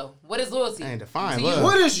loyalty though. What is loyalty? And define love.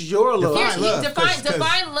 What is your love?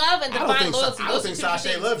 Define love and define loyalty. I don't think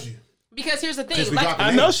Sasha loves you. Because here's the thing,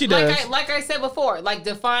 I know she does. Like I said before, like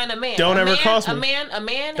define a man. Don't ever cross me. A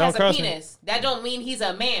man has a penis. That don't mean he's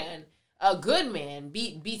a man. A good man.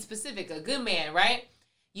 Be specific. A good man, right?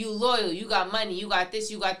 You loyal. You got money. You got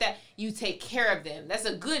this. You got that. You take care of them. That's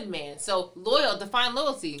a good man. So loyal. Define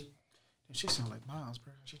loyalty. She sound like Miles,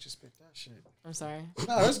 bro. She just spit that shit. I'm sorry.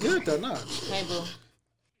 No, that's good though. No. Hey, boo.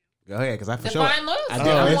 Go ahead, because I for sure. Define loyalty.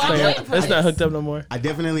 It's not hooked up no more. I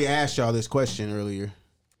definitely asked y'all this question earlier.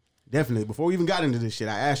 Definitely. Before we even got into this shit,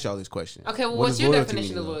 I asked y'all this question. Okay, well, what's your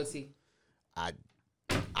definition of loyalty? I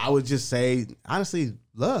would just say, honestly,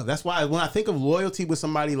 love. That's why when I think of loyalty with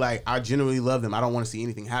somebody, like, I generally love them. I don't want to see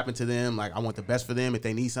anything happen to them. Like, I want the best for them. If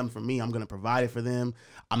they need something from me, I'm going to provide it for them.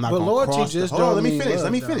 I'm not going to cross them. Hold on, let me finish.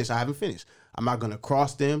 I haven't finished. I'm not going to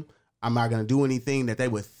cross them. I'm not going to do anything that they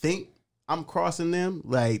would think I'm crossing them.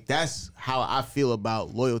 Like, that's how I feel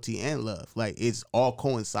about loyalty and love. Like, it's all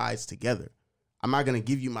coincides together. I'm not going to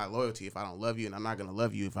give you my loyalty if I don't love you, and I'm not going to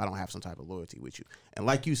love you if I don't have some type of loyalty with you. And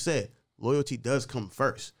like you said, loyalty does come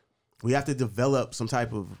first. We have to develop some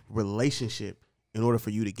type of relationship in order for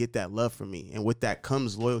you to get that love from me. And with that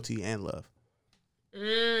comes loyalty and love.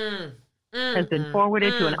 Has been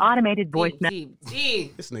forwarded to an automated voicemail.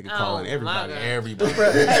 This nigga calling everybody. Everybody.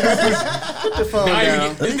 Put the phone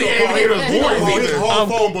down.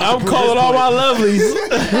 I'm calling all my lovelies.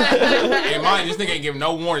 Hey, mind, this nigga ain't giving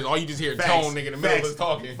no warnings. All you just hear tone nigga in the middle of us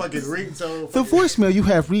talking. Fucking ringtone. The voicemail you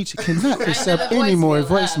have reached cannot accept any more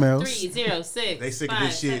voicemails. 306. They sick of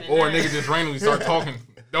this shit. Or a nigga just randomly start talking.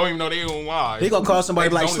 Don't even know they on why. He gonna call somebody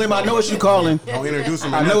like, Slim, I know what you calling. Don't introduce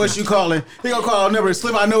him. I know what you calling. He gonna call a number.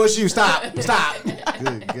 Slim, I know what you. Stop.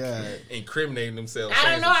 Good God. Incriminating themselves. I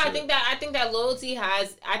don't know. I think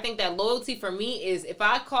that loyalty for me is if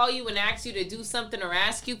I call you and ask you to do something or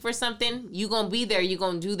ask you for something, you gonna be there. You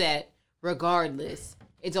gonna do that regardless.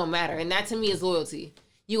 It don't matter. And that to me is loyalty.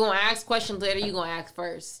 You gonna ask questions later. You gonna ask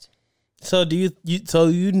first. So do you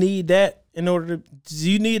need that in order to? Do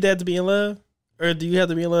you need that to be in love? Or do you have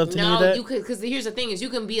to be in love to need that? No, you could, because here's the thing is you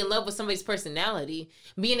can be in love with somebody's personality.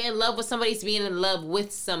 Being in love with somebody is being in love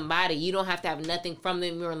with somebody. You don't have to have nothing from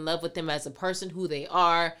them. You're in love with them as a person, who they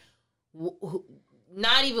are,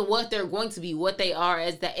 not even what they're going to be, what they are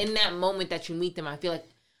as that in that moment that you meet them. I feel like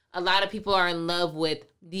a lot of people are in love with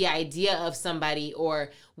the idea of somebody or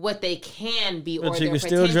what they can be, or but their you can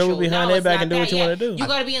potential. Still dribble behind their back and do what you want to do. You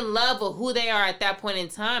got to be in love with who they are at that point in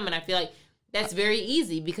time, and I feel like that's very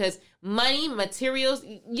easy because money, materials.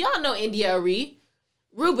 Y'all know India Arie.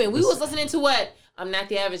 Ruben, we was listening to what? I'm not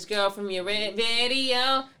the average girl from your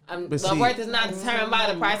video. My worth is not determined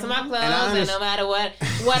by the price of my clothes. And no matter what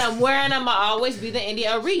I'm wearing, I'ma always be the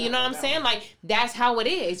India Arie. You know what I'm saying? Like, that's how it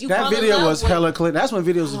is. That video was hella clear. That's when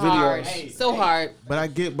videos was videos. So hard. But I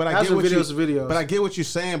get what videos. But I get what you're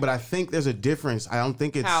saying, but I think there's a difference. I don't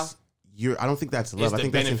think it's how? I don't think that's love. I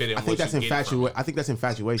think that's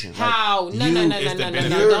infatuation. How? Like, no.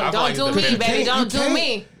 Don't do me, baby. Don't do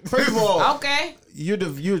me. First of all, okay. You know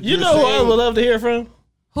who I would love to hear from?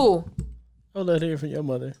 Who? I would love to hear from your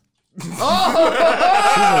mother. She's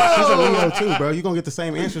a Leo too, bro. You gonna get the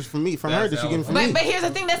same answers from me, from her that you get from me. But here's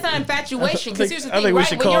the thing, that's not infatuation. Because here's the thing, I think we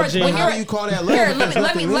should call Jen. How do you call that love? Here,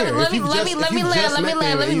 let me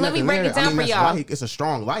break it down for y'all. It's a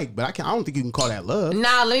strong like, but I don't think you can call that love.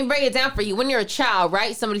 Nah, let me break it down for you. When you're a child,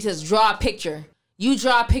 right? Somebody says draw a picture. You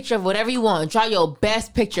draw a picture of whatever you want. Draw your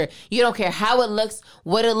best picture. You don't care how it looks,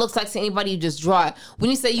 what it looks like to anybody. You just draw it.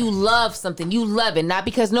 When you say you love something, you love it. Not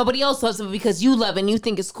because nobody else loves it, but because you love it and you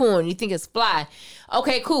think it's cool and you think it's fly.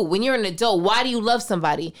 Okay, cool. When you're an adult, why do you love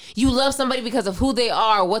somebody? You love somebody because of who they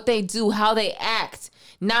are, what they do, how they act.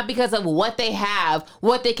 not because of what they have,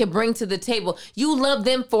 what they can bring to the table. You love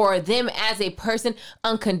them for them as a person.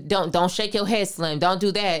 Don't shake your head, Slim. Don't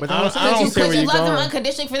do that. But I don't see where you you're love them going.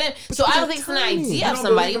 unconditionally for them. So I don't think it's an idea of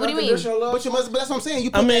somebody. What do you mean? But that's what I'm saying.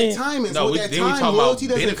 You put that time in. So with that time, loyalty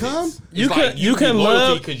doesn't come. You can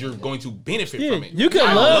love because you're going to benefit from it. You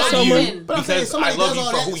can love someone because I love you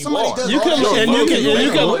for who you are. You can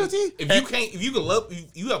loyalty. If you can love,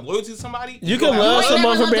 you have loyalty to somebody. You can love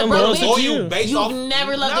someone for being loyal to you. You've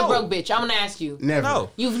never loved a broke bitch. I'm gonna ask you. Never. No.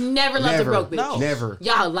 You've never loved a broke bitch. No. Never.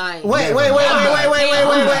 Y'all lying. Wait. Hold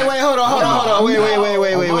on.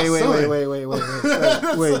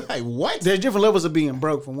 Wait. Like what? There's different levels of being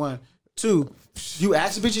broke. For one, 2. You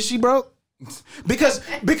ask a bitch if she broke. Because,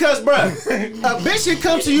 bruh, a bitch can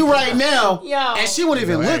come to you right now and she won't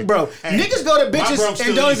even look broke. Niggas go to bitches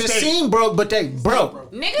and don't even seem broke, but they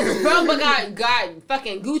broke. Niggas is broke, but got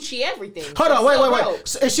fucking Gucci everything. Hold on, wait.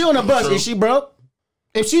 So if she on a bus, is she broke?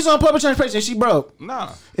 If she's on public transportation, is she broke?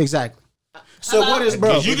 Nah. Exactly. So what is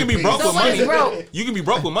broke? You can be broke with money. You can be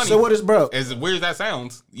broke with money. So what is broke? As weird as that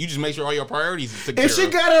sounds, you just make sure all your priorities are taken If she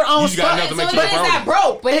got her own spot, but is that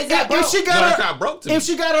broke? But is that broke? If she got that's not broke to me. If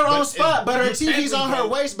she got her own spot, but her TV's on her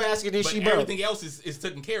wastebasket, then she broke. Everything else is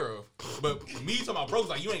taken care of. But me talking about broke,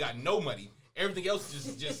 like you ain't got no money. Everything else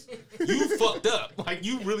is just you fucked up. Like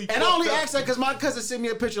you really. And I only ask that because my cousin sent me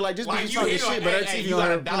a picture like just like because you talking shit, but her TV on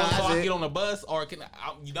her. You got $1 so I get on the bus, or can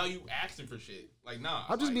you asking for shit? Like nah.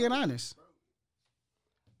 I'm just being honest.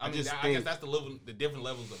 I guess that's the different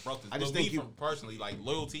levels of brokenness. I just think personally, like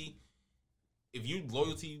loyalty. If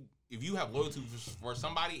you have loyalty for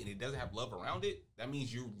somebody and it doesn't have love around it, that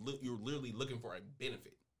means you're literally looking for a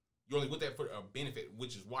benefit. You're only with that for a benefit,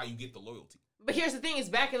 which is why you get the loyalty. But here's the thing: is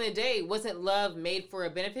back in the day, wasn't love made for a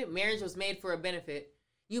benefit? Marriage was made for a benefit.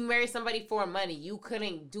 You marry somebody for money. You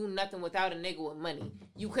couldn't do nothing without a nigga with money.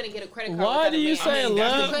 You couldn't get a credit card. Why do you say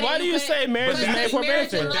love? Why do you say marriage is made for a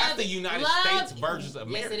benefit? That's the United States version of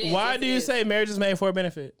marriage. Why do you say marriage is made for a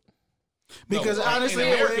benefit? Because honestly,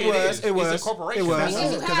 it was. It's a corporation.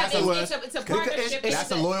 It's a partnership.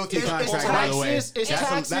 That's a loyalty contract, by the way. It's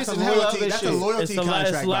taxes. That's a loyalty contract.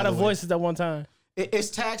 It's a lot of voices at one time. It's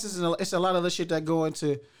taxes and it's a lot of other shit that go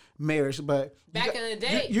into marriage. But back in the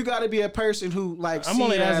day, you got to be a person who like I'm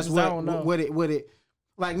only as what it.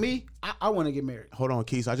 Like me, I want to get married. Hold on,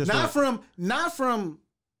 Keith. I just not from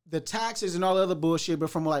the taxes and all the other bullshit, but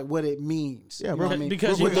from like what it means. Yeah, bro. You know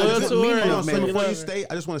because you love to her. Before you state,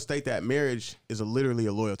 I just want to state that marriage is literally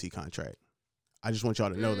a loyalty contract. I just want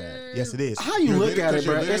y'all to know that. Yes, it is. How you look at it,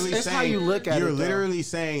 bro. It's how you look at it. You're literally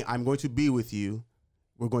saying, I'm going to be with you.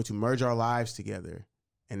 We're going to merge our lives together.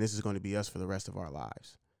 And this is going to be us for the rest of our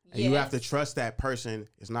lives. And you have to trust that person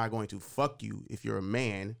is not going to fuck you if you're a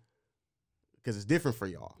man. Because it's different for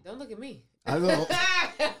y'all. Don't look at me. I know.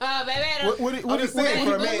 What are you saying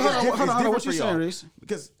for a man? Hold on. What you saying, Reese?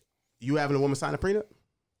 Because you having a woman sign a prenup?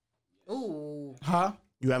 Ooh. Huh?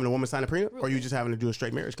 You having a woman sign a prenup? Or you just having to do a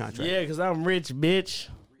straight marriage contract? Yeah, because I'm rich, bitch.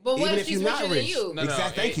 But what if she's richer than you? No,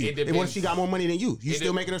 exactly. Thank you. And what if she got more money than you? You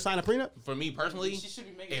still making her sign a prenup? For me personally, she should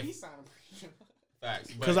be making me sign a prenup.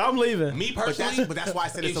 Facts. Because I'm leaving. Me personally, but that's why I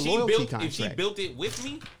said it's a loyalty contract. If she built it with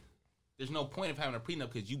me, there's no point of having a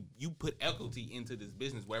prenup because you put equity into this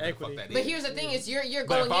business, whatever the fuck that is. But here's the thing: is you're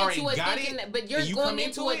going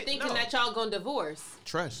into it thinking that y'all gonna divorce.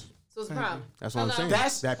 Trust. So it's a problem. That's what I'm saying.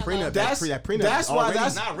 That's that prenup. That's why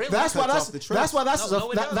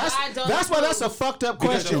that's a fucked up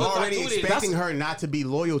question. You're already expecting her not to be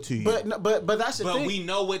loyal to you. But that's the thing. But we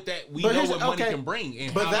know what money can bring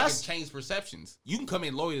and how that can change perceptions. You can come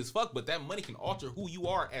in loyal as fuck, but that money can alter who you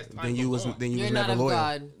are as time goes on. Then you was never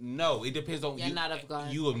loyal. No, it depends on you. You're not of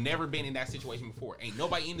God. You have never been in that situation before. Ain't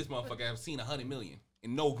nobody in this motherfucker have seen 100 million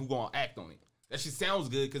and know who gonna act on it. That shit sounds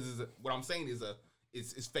good because what I'm saying is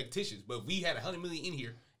it's fictitious. But if we had 100 million in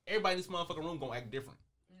here, everybody in this motherfucking room gonna act different.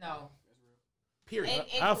 No. Period.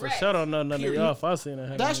 I for sure don't know none of y'all if I seen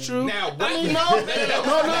it. That's true. Now, no. Wait.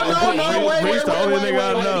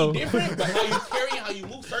 Different, but how you carry, how you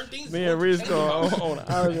move certain things. Me and Reese go on an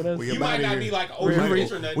argument. You might not be like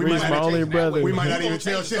Reese, my only brother. We might not even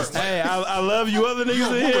tell shit. Hey, I love you other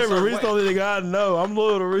niggas in here, but Reese the only nigga I know. I'm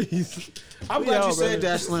loyal to Reese. I'm glad you said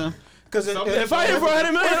that, Slim. Because if I hit for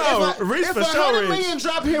 100 million, Reese for sure. If 100 million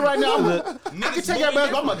drop here right now, I can take that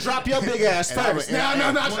back. I'm gonna drop your big ass first. No.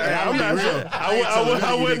 I'm not sure.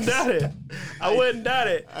 I wouldn't doubt it. I wouldn't doubt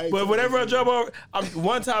it. But whenever I drop off,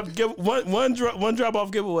 one drop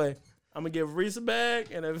off giveaway. I'm gonna give Reese a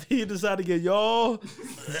bag, and if he decide to get y'all,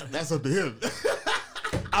 that's up to him.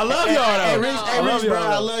 I love y'all though. Hey, Rich, bro,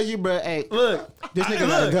 I love you, bro. Hey, look, this nigga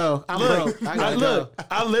gotta go. I'm broke. I gotta go.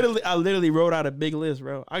 I literally wrote out a big list,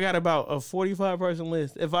 bro. I got about a 45 person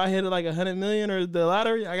list. If I hit like 100 million or the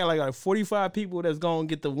lottery, I got like 45 people that's gonna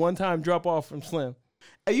get the one time drop off from Slim.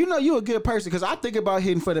 Hey, you know you a good person because I think about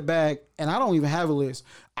hitting for the bag and I don't even have a list.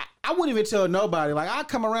 I wouldn't even tell nobody. Like I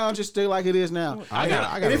come around just stay like it is now. I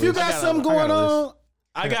got. And if you got something going on.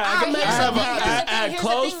 I got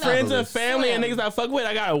close friends and family and niggas I fuck with.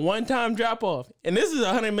 I got a one time drop off, and this is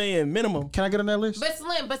 100 million minimum. Can I get on that list? But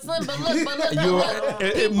look.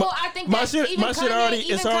 People, I think my shit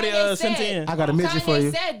already sent in. I got a midget for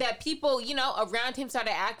you. Kanye said that people, around him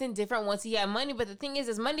started acting different once he had money. But the thing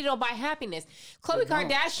is money don't buy happiness. Khloe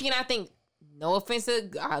Kardashian, I think, no offense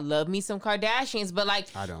I love me some Kardashians, but like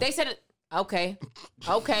they said. Okay,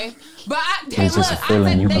 but they said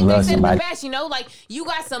the best, like you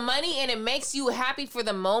got some money and it makes you happy for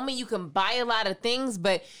the moment. You can buy a lot of things,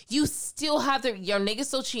 but you still have your niggas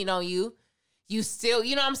still cheating on you. You still,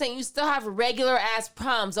 you know what I'm saying? You still have regular ass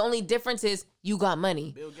problems. The only difference is you got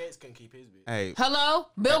money. Bill Gates couldn't keep his bitch. Hey, hello,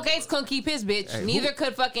 Bill Gates couldn't keep his bitch. Hey, neither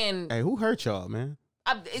could fucking. Hey, who hurt y'all, man?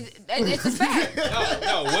 It's a fact.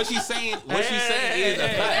 No, what she's saying is a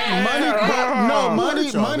fact.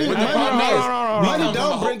 Money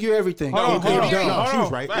don't bring you everything. Hold on. She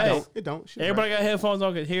was right. It don't. Everybody got headphones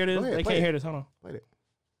on. Can hear this? They can't hear this. Hold on. Play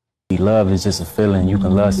it. Love is just a feeling. You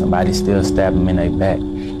can love somebody, still stab them in their back.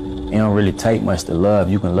 It don't really take much to love.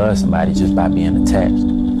 You can love somebody just by being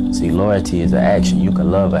attached. See, loyalty is an action. You can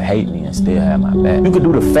love or hate me and still have my back. You can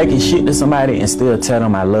do the fakest shit to somebody and still tell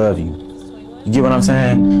them I love you. You get what I'm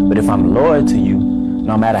saying? But if I'm loyal to you,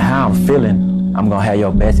 no matter how I'm feeling, I'm gonna have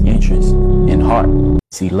your best interests in heart.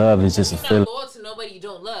 See, love is just a feeling. You're not loyal to nobody you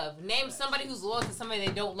don't love. Name somebody who's loyal to somebody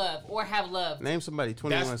they don't love or have loved. Name somebody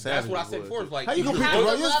 21 Savage. That's what I said before. Like, how you gonna pick the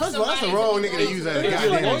wrong? First of all, that's the wrong nigga to use that.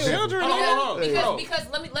 Because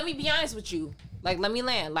let me be honest with you. Like, let me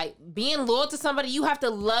land. Like, being loyal to somebody, you have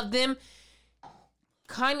to love them.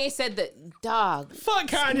 Kanye said that, dog. Fuck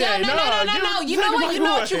Kanye. No. You know what?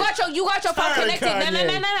 You got your phone connected. No.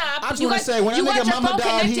 I just want to say, when that nigga mama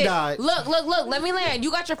died, he died. Look. Let me land.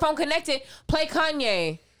 You got your phone connected. Play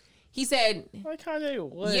Kanye. He said, "Why Kanye?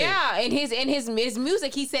 What? Yeah, in his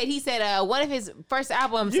music, he said one of his first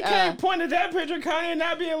albums. You can't point at that picture, Kanye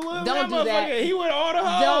not being little. Don't do that. He went all the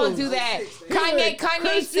hoes. Don't do that.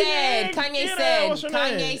 Kanye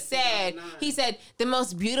said. He said the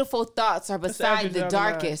most beautiful thoughts are beside the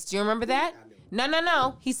darkest. Do you remember that?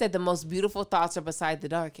 No. He said the most beautiful thoughts are beside the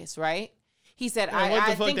darkest. Right? He said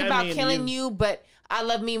I think about killing you, but I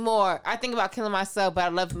love me more. I think about killing myself, but I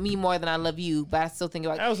love me more than I love you. But I still think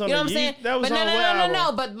about you know what I'm saying? But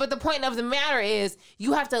no. But the point of the matter is,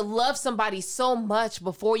 you have to love somebody so much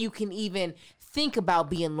before you can even think about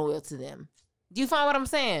being loyal to them. Do you find what I'm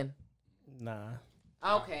saying? Nah.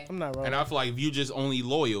 Okay. I'm not wrong. And I feel like if you just only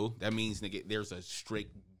loyal, that means nigga, there's a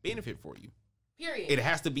strict benefit for you. Period. It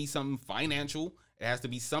has to be something financial. It has to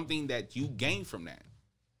be something that you gain from that.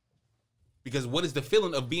 Because what is the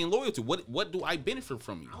feeling of being loyal to? What do I benefit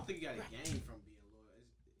from you? I don't think you got to gain from being loyal.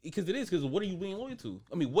 Because it is. Because what are you being loyal to?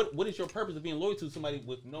 I mean, what is your purpose of being loyal to somebody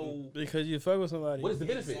with no? Because you fuck with somebody. What is the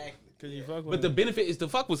benefit? Exactly. Because you fuck with. But the benefit is to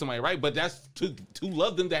fuck with somebody, right? But that's to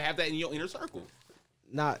love them, to have that in your inner circle.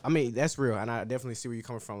 Nah, I mean that's real, and I definitely see where you're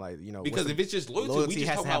coming from. Like, because if it's just loyalty, we just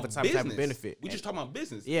has talk to have about a type of benefit. We just talk about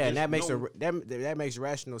business. Yeah, and that makes that makes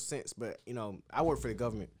rational sense. But I work for the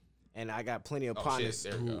government. And I got plenty of partners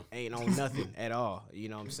who ain't on nothing at all. You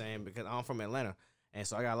know what I'm saying? Because I'm from Atlanta. And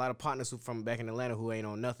so I got a lot of partners who from back in Atlanta who ain't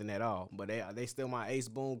on nothing at all. But they still my ace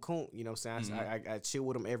boon coon. You know what I'm saying? I chill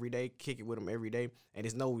with them every day, kick it with them every day. And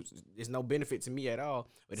there's no benefit to me at all.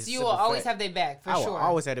 But so you will always have their back, for sure. I will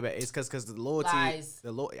always have their back. It's because the loyalty. Lies. I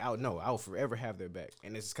will forever have their back.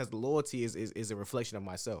 And it's because the loyalty is a reflection of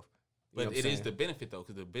myself. But it is the benefit, though,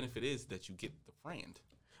 because the benefit is that you get the friend.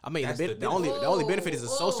 I mean, the only benefit is a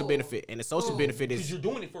social benefit, and the social benefit is because you're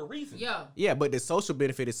doing it for a reason. Yeah, but the social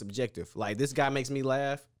benefit is subjective. Like, this guy makes me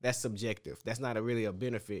laugh. That's subjective. That's not really a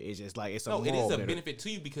benefit. It's just like it's a moral benefit. It is a benefit to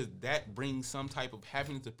you because that brings some type of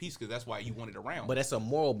happiness to peace. Because that's why you want it around. But that's a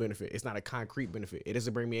moral benefit. It's not a concrete benefit. It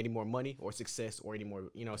doesn't bring me any more money or success or any more.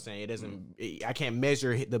 You know what I'm saying? It doesn't. I can't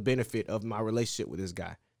measure the benefit of my relationship with this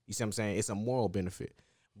guy. You see what I'm saying? It's a moral benefit.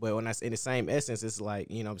 But when in the same essence, it's like,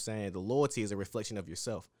 you know what I'm saying, the loyalty is a reflection of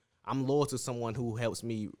yourself. I'm loyal to someone who helps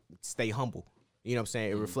me stay humble. You know what I'm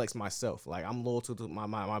saying? It reflects myself. Like, I'm loyal to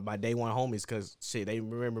my day one homies because, shit, they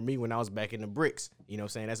remember me when I was back in the bricks. You know what I'm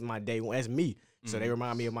saying? That's my day one. That's me. So they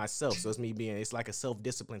remind me of myself. So it's like a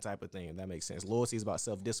self-discipline type of thing, if that makes sense. Loyalty is about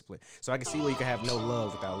self-discipline. So I can see where you can have no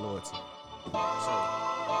love without loyalty. So.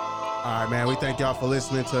 All right, man. We thank y'all for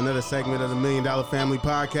listening to another segment of the $1 Million Family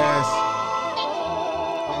Podcast.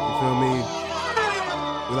 You feel me?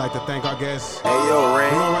 We like to thank our guests. Hey, yo, Ray.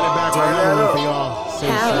 We're going to run it back with another one for y'all.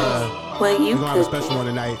 Since, what you we're going to have a special one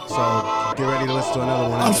tonight. So get ready to listen to another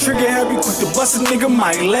one. I'm trigger happy, quick to bust a nigga,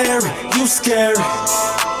 Mike Larry. You scary.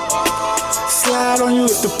 Slide on you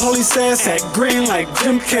if the police ass act green like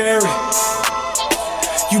Jim Carrey.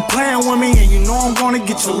 You playing with me and you know I'm gonna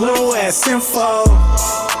get your little ass info.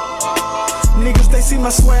 Niggas, they see my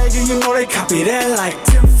swag and you know they copy that like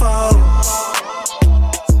tenfold.